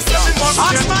day me say me must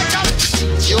get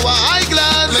rich. You are high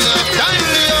class, me not have time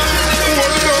for you.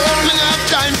 Me not have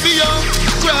time for you.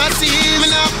 Grassy, me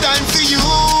not have time for you.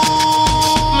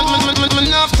 Me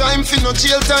not have time for no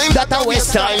jail time. That a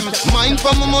waste time. Mind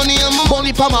for my money and my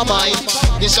money for my mind.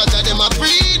 The shot of them a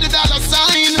free the dollar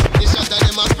sign. The shot of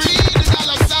them a free the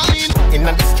dollar sign. In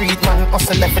the street, man,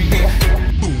 hustle every day.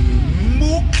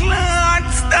 Bugle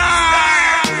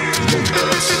style.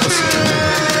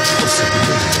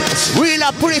 Wheel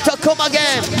up, put it up, come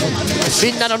again.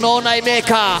 みんなの脳内メー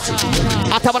カ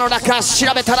ー頭の中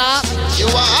調べたら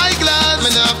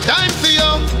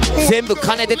全部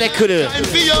金出てくる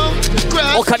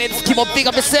お金付きもビ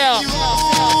ガベセル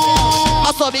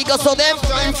遊びがそで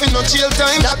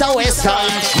Not a waste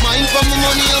time Mine for my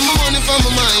money and my money for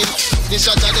my mind The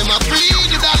shot of them a free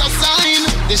the dollar sign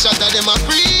The shot of them a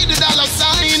free the dollar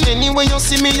sign Anyway you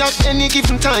see me at any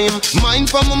given time Mine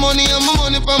for my money and my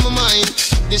money for my mind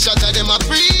The shot of them a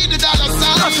free the dollar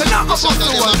sign The shot of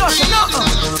them a free the dollar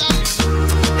sign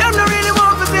Them no really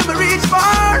want to see me reach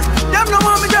far Them no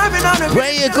want me driving on a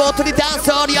When you go to the dance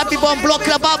hall you have to one block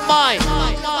club up mine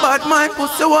But my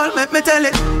pussy wall make me tell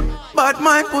it But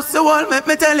my pussy wall make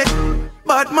me tell it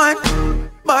But my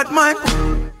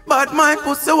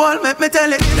pussy wall make me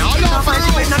tell it Now find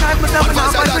you with no knife, but now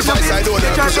fight with no fist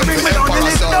They try to bring me down the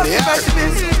list of the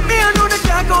festivals Me I know that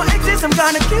I gon' exist, I'm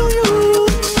gonna kill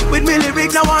you With me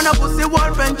lyrics, I wanna pussy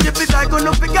wall friendship is I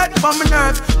gonna forget from my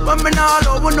nerves But me now I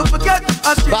don't wanna forget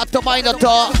バットマインドと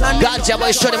ガンジャも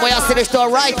一緒に燃やせる人は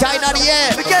ライタイなり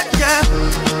へ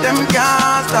Them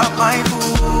can't stop my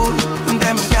food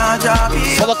Them can't drop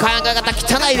it この考え方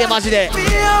汚いでマジで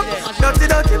Dirty,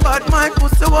 dirty, but my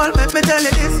pussy wall make me tell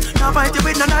you this Now fight you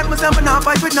with no knife, myself, but now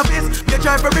fight with no fist You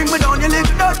try to bring me down, you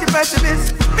little dirty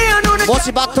pessimist Me I know that も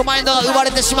しバットマインドが生ま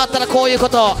れてしまったらこういうこ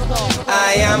と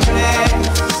I am blessed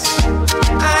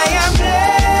I am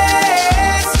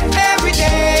blessed Every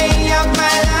day of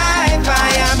my life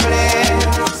I am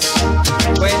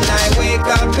blessed When I wake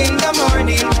up in the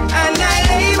morning And I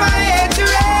lay my head to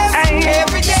rest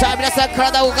Every day さあ皆さん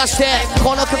体を動かして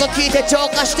この曲聴いて浄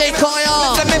化していこう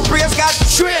よ Let me praise God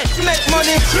Make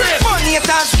money Money is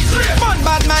us Fun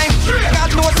bad mind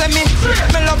God knows me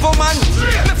Me love woman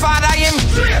Me father him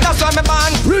That's why me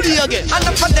born Ready again And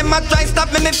up for them a try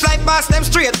stop me Me fly past them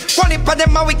straight One for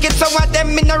them a wicked So what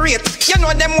them in a rate You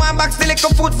know them want back still little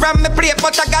food from me plate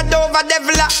But I got over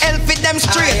devil a hell for them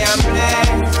straight I am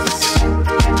blessed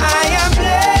I am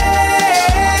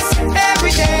blessed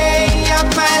Every day of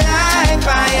my life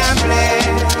I am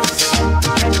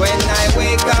blessed When I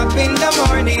wake up in the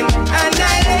morning And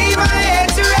I lay my head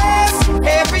to rest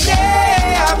Every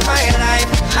day of my life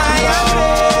I am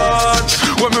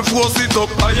blessed When me force it up,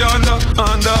 ayanda,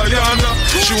 ayanda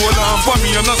She hold on for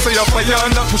me and I say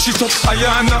ayanda Push it up,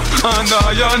 ayanda,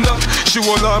 ayanda She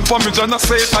hold on for me and I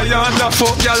say ayanda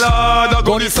Fuck y'all hard, I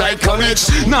go inside college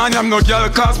Nah, I'm no girl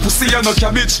cause pussy and no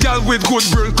cabbage Girl with good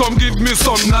brain, come give me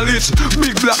some knowledge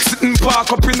Big black sitting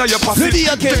park up in your passage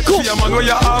Take me a man where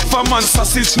you half a man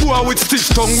sausage Boy with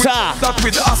stiff tongue, with that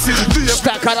with acid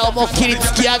下から思いっきり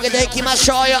突き上げていきまし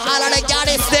ょうよあられギャ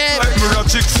リステ Like me a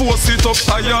chick force it up,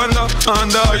 ayanda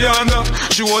ayanda,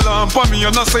 she hold on for me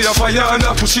and I say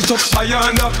ayanda, push it up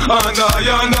ayanda,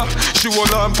 ayanda, she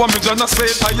hold on for me and I say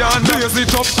ayanda, raise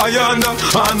it up ayanda,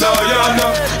 ayanda,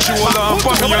 she hold on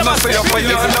for me and I say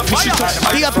ayanda, push it up.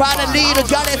 Big up proud and lead,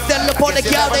 got it, stand up on the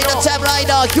girl, they don't time right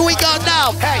now. Here we go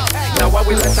now. Hey, now I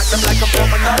will attack them like I'm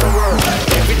from another world.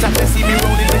 Every time they see me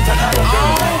rolling, it's another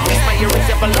girl. Yes, my earrings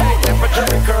are below, temperature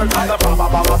curl. I'm the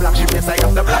baba black, she feels like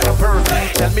I'm the black of pearl.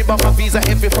 Tell me about my visa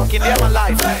every fucking day of my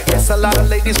life. Yes, a lot of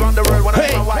ladies round the world when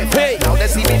I'm my wife. Now they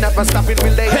see me never stopping,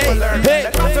 will they ever learn?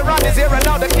 The Serani is here and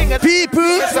now the king of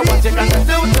people. So what you gonna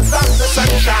do to stop the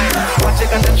sunshine? What you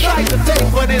gonna try to take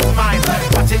what is mine?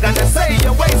 What you gonna say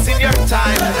you're wasting your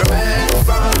time?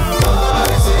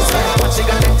 What you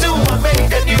gonna do when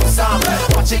make a new song?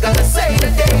 What you gonna say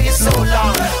the day is so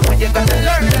long? When you gonna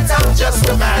learn that I'm just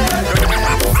a man?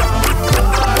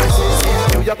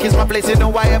 New York is my place, you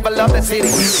know I ever love the city.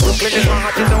 Brooklyn is my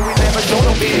heart, you know we never show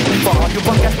no pity. For all you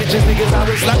punk ass bitches, niggas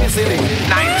always love you silly. 19,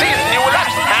 new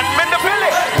life, and men the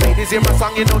Philly. ladies hear my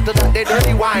song, you know to that they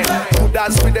dirty wine. Who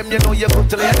dance with them, you know you're good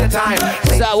till the time.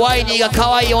 さあ、ワイニーが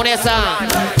可愛いお姉さん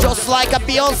Just like a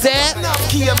Beyonce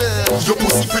Your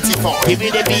pussy pretty fine. Give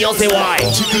me the Beyonce wine.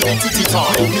 Jiggle the titty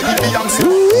time. Give me the Beyonce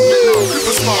wine.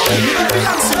 People smile. Give me the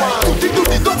Beyonce wine. Do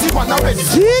the dirty one already.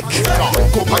 Sick.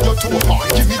 Go by your toe point.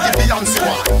 Give me the Beyonce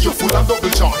wine. You're full of double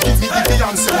joint. Give me the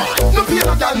Beyonce wine. No pain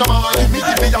no girl no mind. Give me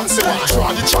the Beyonce wine.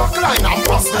 Try the chalk line and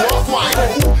pass the walk wine.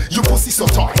 Oh, your pussy so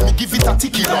tight. Me give it a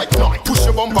ticky like night. Push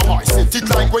your bumper high. Set it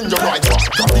like when you ride back.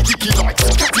 Got the ticky like.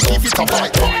 Got to give it a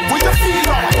bite. When you feel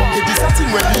like it is a thing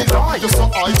when you lie. You're so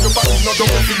high. Your body no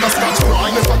double fit no scratch cry.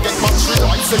 Never get much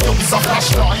relight. Say you is a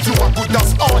flashlight. You are good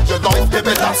that's all your life.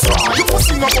 Baby that's right. Your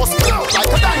pussy no bust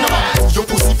like a dynamite. Your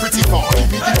pussy pretty fine. Give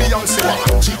me the Beyonce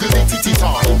wine. Jiggle the titty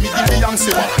time. Give me the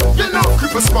Beyonce wine. You know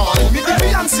cripple smile. Give me the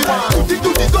Beyonce wine.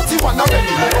 Do the dirty one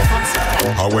already. More fancy.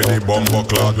 How when the bumper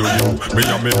clad do you? Me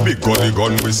and me big gully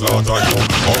gun we slaughter you.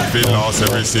 Until lost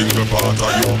every single part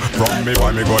of you. From me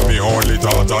by me gun me only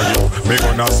thought of you. Me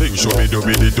gonna sing show me do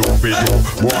be the doobie do.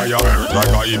 Boy you hurt like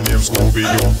a in name Scooby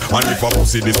Doo. And if I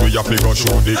pussy this way you figure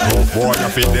show the crew. Boy you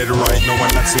fit dead right now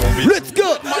and that's soon be. Let's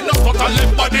go. Man no cut a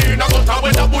left body in a gutter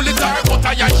with a bullet or a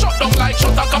cutter. You shut down like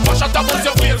shut a cap a shot a buzz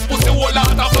your face. Pussy whole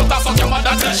out of flutter. Suck your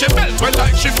mother till she melt well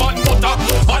like she fun butter.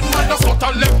 And man no cut a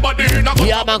left body in a gutter. い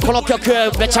やまあこの曲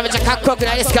めちゃめちゃかっこよく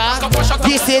ないですか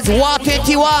This is War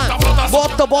 21も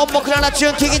っとボンボクラなチュ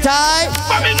ーン聞きたい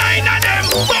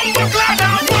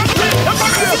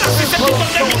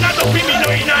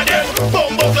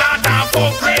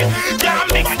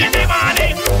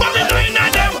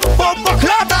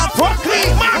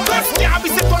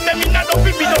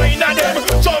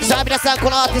さあ皆さんこ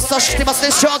のアーティスト知ってます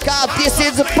でしょうか This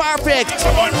is perfect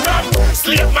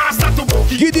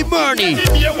Give the money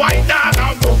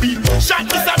Shot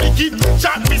Miss Abiki,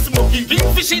 shot Miss Smokey.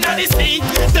 Fish in the sea,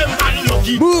 them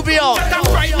unlucky. Move on. That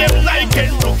ride them like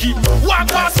Kentucky. Walk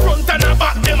past front and a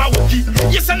back them a wookie.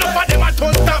 Yes, enough of them a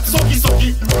turn top sucky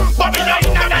sucky.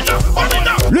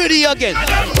 Ready again.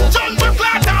 John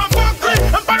McClart and fuckery.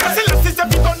 And Paracelsus if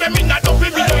you turn them in a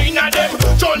dopey, we know in a them.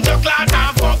 John McClart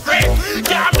and fuckery.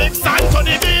 Can't mix and turn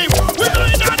the beam. We know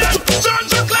in a them. John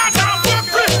McClart and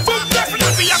fuckery. Boom,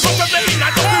 definitely a couple of them in a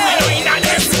dopey, we know in a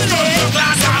them. John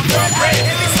McClart and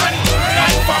fuckery.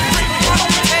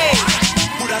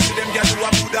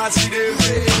 See them,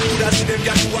 see them,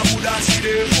 get to a Buddha, see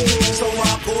them. So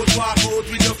walk out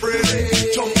with your friend.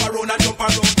 Jump around and jump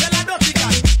around. Tell her dirty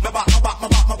guy, my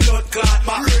blood clot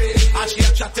back. And she a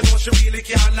chatting, but she really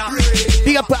can't laugh.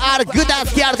 Big up our good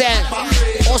ass girl then.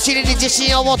 お尻に自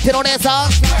信を持ってるお姉さ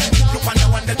ん。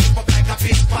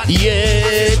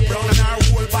Yeah.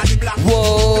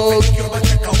 Whoa.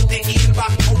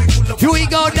 Here we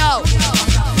go now.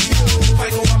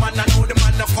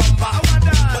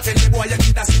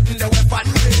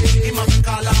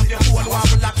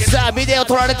さあビデオ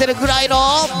撮られてるぐらいの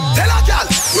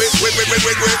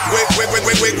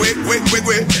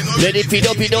レディピ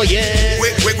ドピドイエー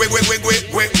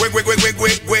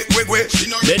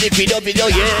レディピドピド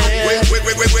イエ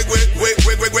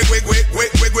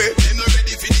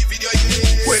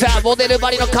ーさあモデル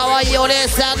バリの可愛いお姉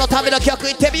さんのための曲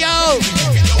いってみよう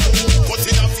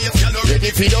レデ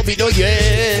ィピドピドイ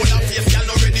エー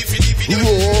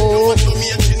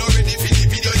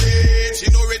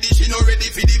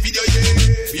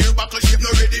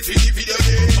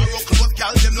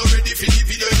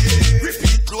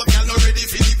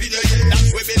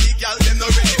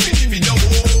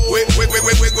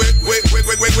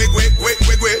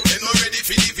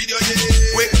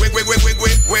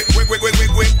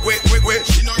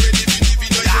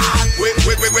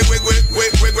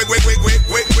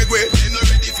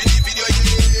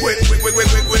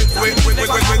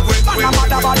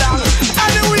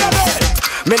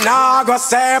Me nah go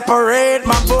separate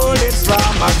my bullets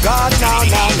from my gun now.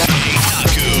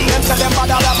 Them say them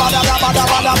bada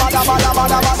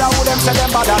who them say them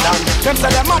bada dan. Them say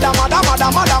them mada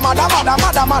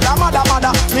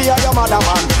me a your mother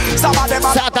man. さあ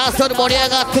ダンスホール盛り上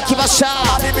がってきました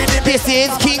This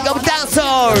is King of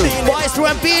Dancehall Voice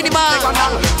from Birdman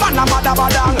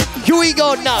Here we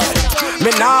go now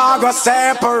Me nah go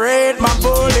separate my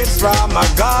bullets from my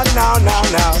gun now.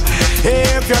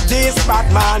 If you're this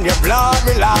bad man, your blood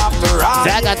will have to run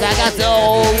Zagga, Zagga,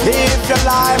 so. If your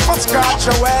life was scratch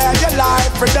away, your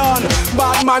life for done.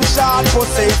 Bad man shot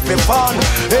pussy for fun.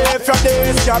 If you're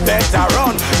this, you better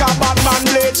run. Cause bad man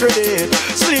bleach with it,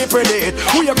 sleep with it.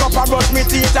 Wake up and brush me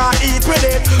teeth and eat with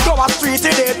it. Go a street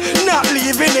with it, not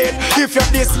leaving it. If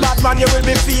you're this bad man, you will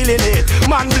be feeling it.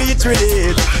 Man bleach with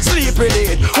it, sleep with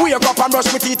it. Wake up and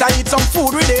brush me teeth and eat some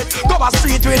food with it. Go a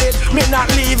street with it, me not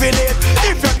leaving it.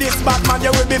 If you're this bad man,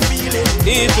 you will be feeling it.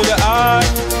 E to the R,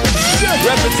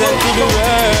 represent to the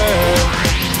world.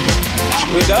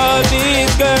 With all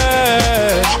these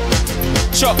girls,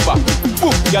 chopper,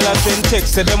 book, y'all have send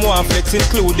text, say them want flex,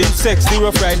 including sex. The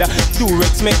rough rider,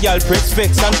 Durex, make y'all press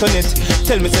vex. Antoinette,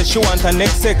 tell me say she want her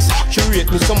next sex. She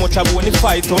rate me so much I won't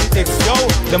fight on X. Yo,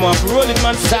 them want roll it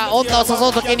man. さあ、女を誘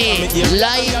うときに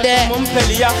LINE で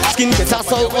誘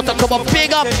う男も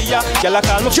big up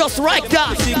just like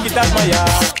that.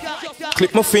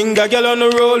 Clip my finger, girl on the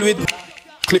roll with.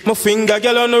 Clip my finger,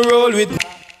 girl on the roll with.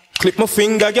 Clip my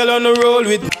finger, girl on the roll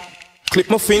with. Clip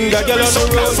my finger, girl on the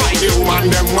road. The woman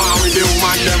them want with, the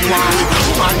woman them want with,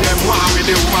 woman them want with,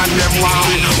 the woman them want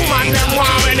with, woman them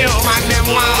want with, the woman them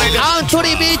want with.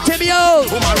 Anthony beat him yo.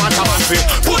 Woman want a man fit.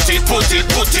 Put it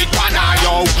pan her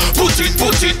yo. Put it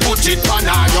pan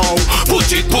her yo. Put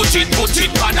it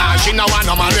pan her. She no want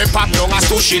no man we pop down and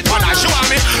stush it pan her. She want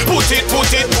me. Put it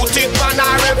pan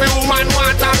her. Every woman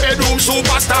want a bedroom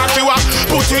superstar to her.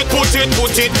 Put it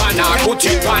pan her. Put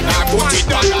it pan her.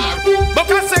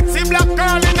 But a sexy black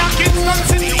girl in a Kingston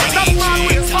city with a small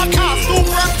waist and a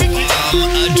super titty.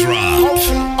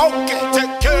 Okay,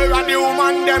 take care of the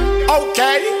woman them.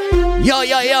 Okay. Yo,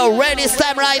 ready this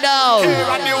time right now. Take care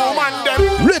of the woman them.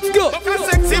 Let's go. But a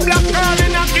sexy black girl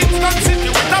in a Kingston city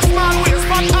with a small waist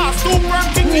and a super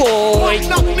titty. Why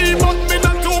not me, but me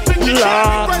not too picky. She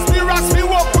request the rest me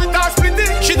walk with her splitty.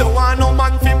 She don't want no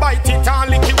man fi bite it and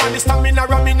lick it. When the stamina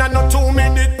ramming and no 2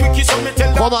 minute quickie. So me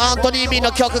tell her. このアントニー・ビー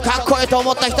の曲かっこいいと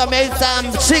思った人はメイさん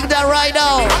Sing that right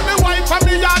now.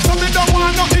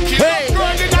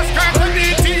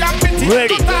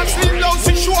 Ready.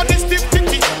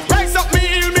 Rise up me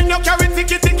heel, me no carry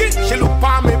ticky. She look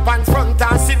for me pants front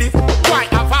and see the white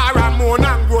have her and moan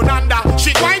and groan under.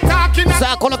 She quite talking.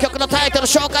 さあこの曲のタイトル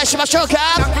紹介しましょうか。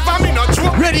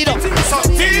Ready の So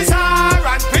tease her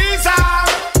and please her.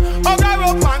 Hug her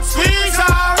up and squeeze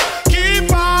her.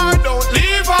 Keep her, don't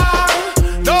leave her.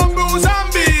 Don't bruise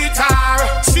and beat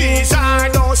her. Seize her,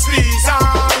 don't squeeze her.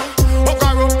 Hug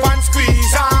her up and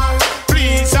squeeze her.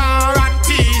 Please her and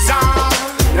tease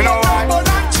her. You know why?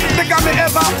 They got me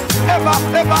ever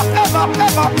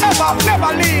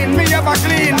never lean, me ever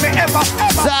clean, me ever.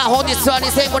 さあ本日は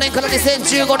2005年から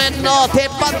2015年の鉄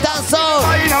板ダンスをお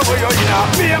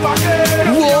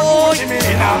ーい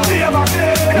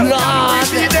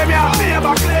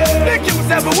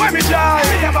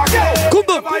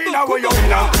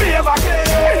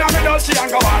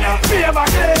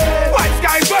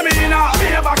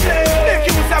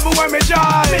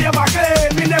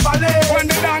When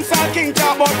the dancehall king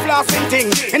talk about flossing thing,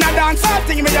 in a dancehall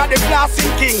thing me a the flossing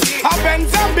king. I bend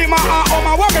Zambi my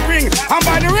my what me bring, and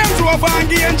by the Range Rover and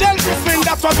the Angel Crispin.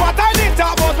 That's what I did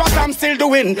talk about what I'm still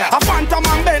doing. A Phantom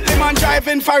and Bentley man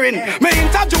driving foreign. Me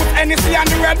introduce NEC and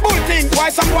the Red Bull thing. Why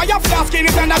some boy a flasking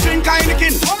it and a drink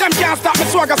Heineken. Them can't stop me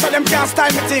swagger so them can't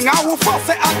style me thing. I will force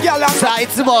it at girl and さあい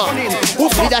つも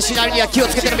身だしなみには気を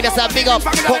つけてる皆さんビッグアッ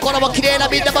プ心も綺麗な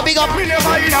みんなもビッグアップ Me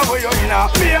never in a way in a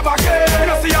me ever care.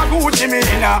 You see a Gucci me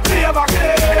in a me ever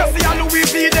care. You see a Louis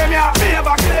V them ya me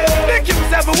ever care. The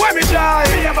Q's everywhere me try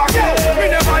me ever care. Me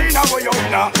never in a way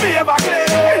in a me ever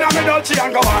care. In a me Dolce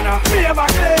and Gabbana me ever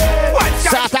care.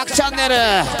 さあタクチャンネル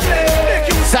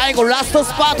最後ラスト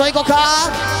スパートいこうか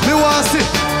Me want see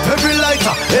every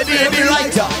lighter, every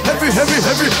lighter, every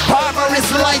Harmon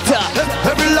is lighter,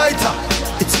 every lighter.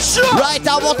 It's sure.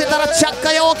 Lighter 持ってたら着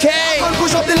火よ OK. And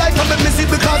push up the light and make me see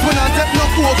because when I take no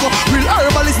coke. Real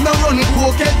herbalist now run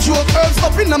coke, get joke. Herbs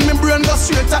up in a membrane, go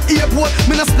straight to airport.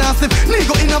 Me no snap stiff,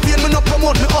 nigga in a vein, me no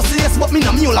promote. Me hustle yes, but me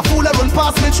no mule, a fool a run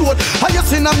past me throat. I just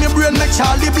in a membrane, make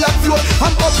Charlie Black float.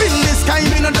 I'm up in this sky,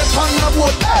 me no dead on the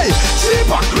boat. Hey, sleep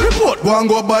back, report. Go and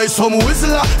go buy some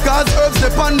whistler, cause herbs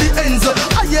dep on the ends.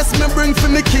 I yes, me bring for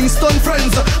me Kingston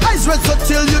friends. Eyes red so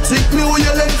till you think me who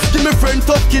you lend. Give me friend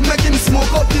tough kid, make him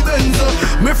smoke up the Benz.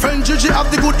 Me friend Gigi have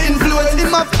the good influence.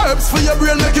 Him have herbs for your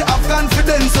brain, make you have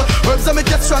confidence. Herbs that make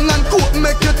you strong and coke,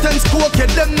 make you tense. Coke,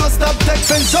 them no stop take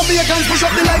fence. Jamaicans push up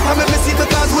the light and make me see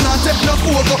because we not take no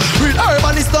coke. Real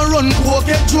herbalists don't run done coke,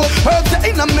 get joke. Herbs the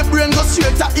inna me brain go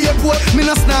straight to airport. Me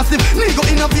no snazzy, nigga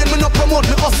innovate, me no promote.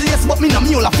 Me hustle yes, but me no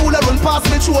mule. A fool a run past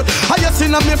me throat. I just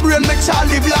inna me brain make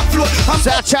Charlie Black float.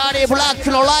 Sa Charlie Black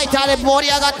flow light and the body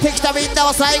I got picked up in the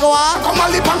side go on. Come a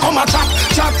lip and come a chat,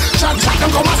 chat, chat, chat. Them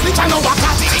come a snitch and over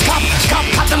cat, cap, cap,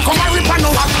 cat. Them come a rip and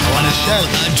over.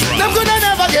 Them gonna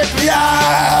never get me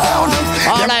out.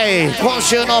 Alright,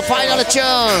 Konshens no final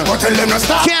tune. But tell them no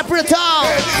stop. Can't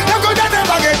pretend. Them gonna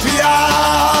never get me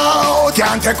out.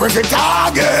 Can't take with the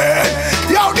target.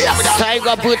 Yo,最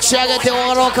後ぶち上げて終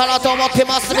わろうかなと思って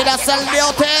ます皆さん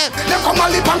両手 Them come a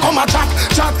lip and come a chat,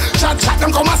 chat, chat, chat.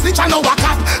 Them come a snitch and over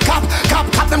cap, cap, cap,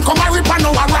 cap. Them come a rip and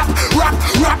over rap, rap,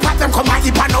 rap, rap. Them come a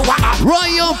hip and over up.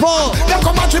 Run your ball. Them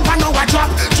come a trip and over drop,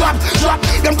 drop, drop.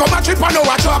 Them come a trip and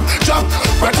over drop, drop.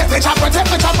 Protect the chop, protect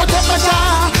the chop, protect the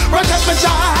chop, protect the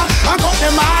chop. And cut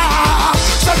them off.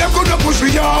 So them could not push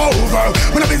me over.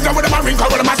 When I business with them a wrinkle,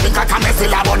 with them a sprinkle, come and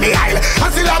still up on the aisle,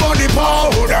 and still up on the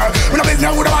powder. When I business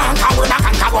with them a anchor, with them a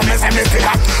canker, come and send me still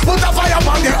up. Put a fire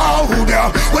upon the powder.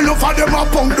 We look for them a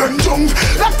punk them junk.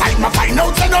 That time I find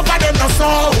out, send up for them no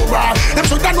sober. Them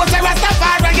should not say what's the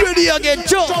fire. Ready again,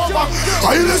 jump.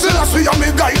 I listen as we are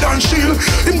me guide and shield.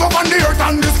 Him go on the earth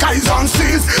and the skies and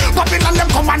seas. Babylon them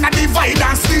come and divide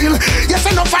and steal. Yes,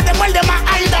 enough for them, well them a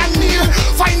hide and kneel.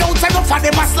 Find out enough for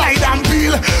them a slide and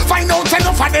peel. Find out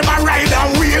enough for them a ride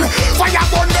and wheel. Fire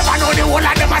burn them and know the whole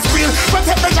of them a squeal.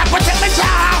 Protect me Jah, protect me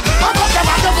Jah. I got them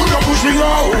and they could not push me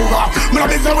over. Me no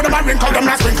business with them a wrinkle, them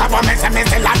a sprinkle for me, say me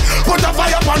still at. Put a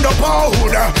fire upon the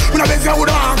powder. Me no business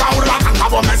with them a anchor, with them a canker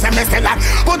for me, say me still at.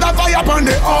 Put a fire upon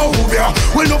the powder.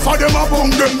 We look for them a bung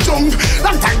them junk.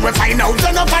 Long time we find out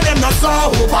enough for them not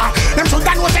sober. Them should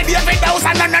done what they did every house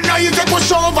and no you get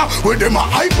push over. With them a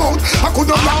hype out, I could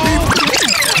not black people.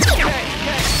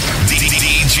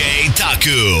 DJ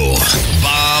Taku,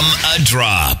 bomb a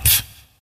drop.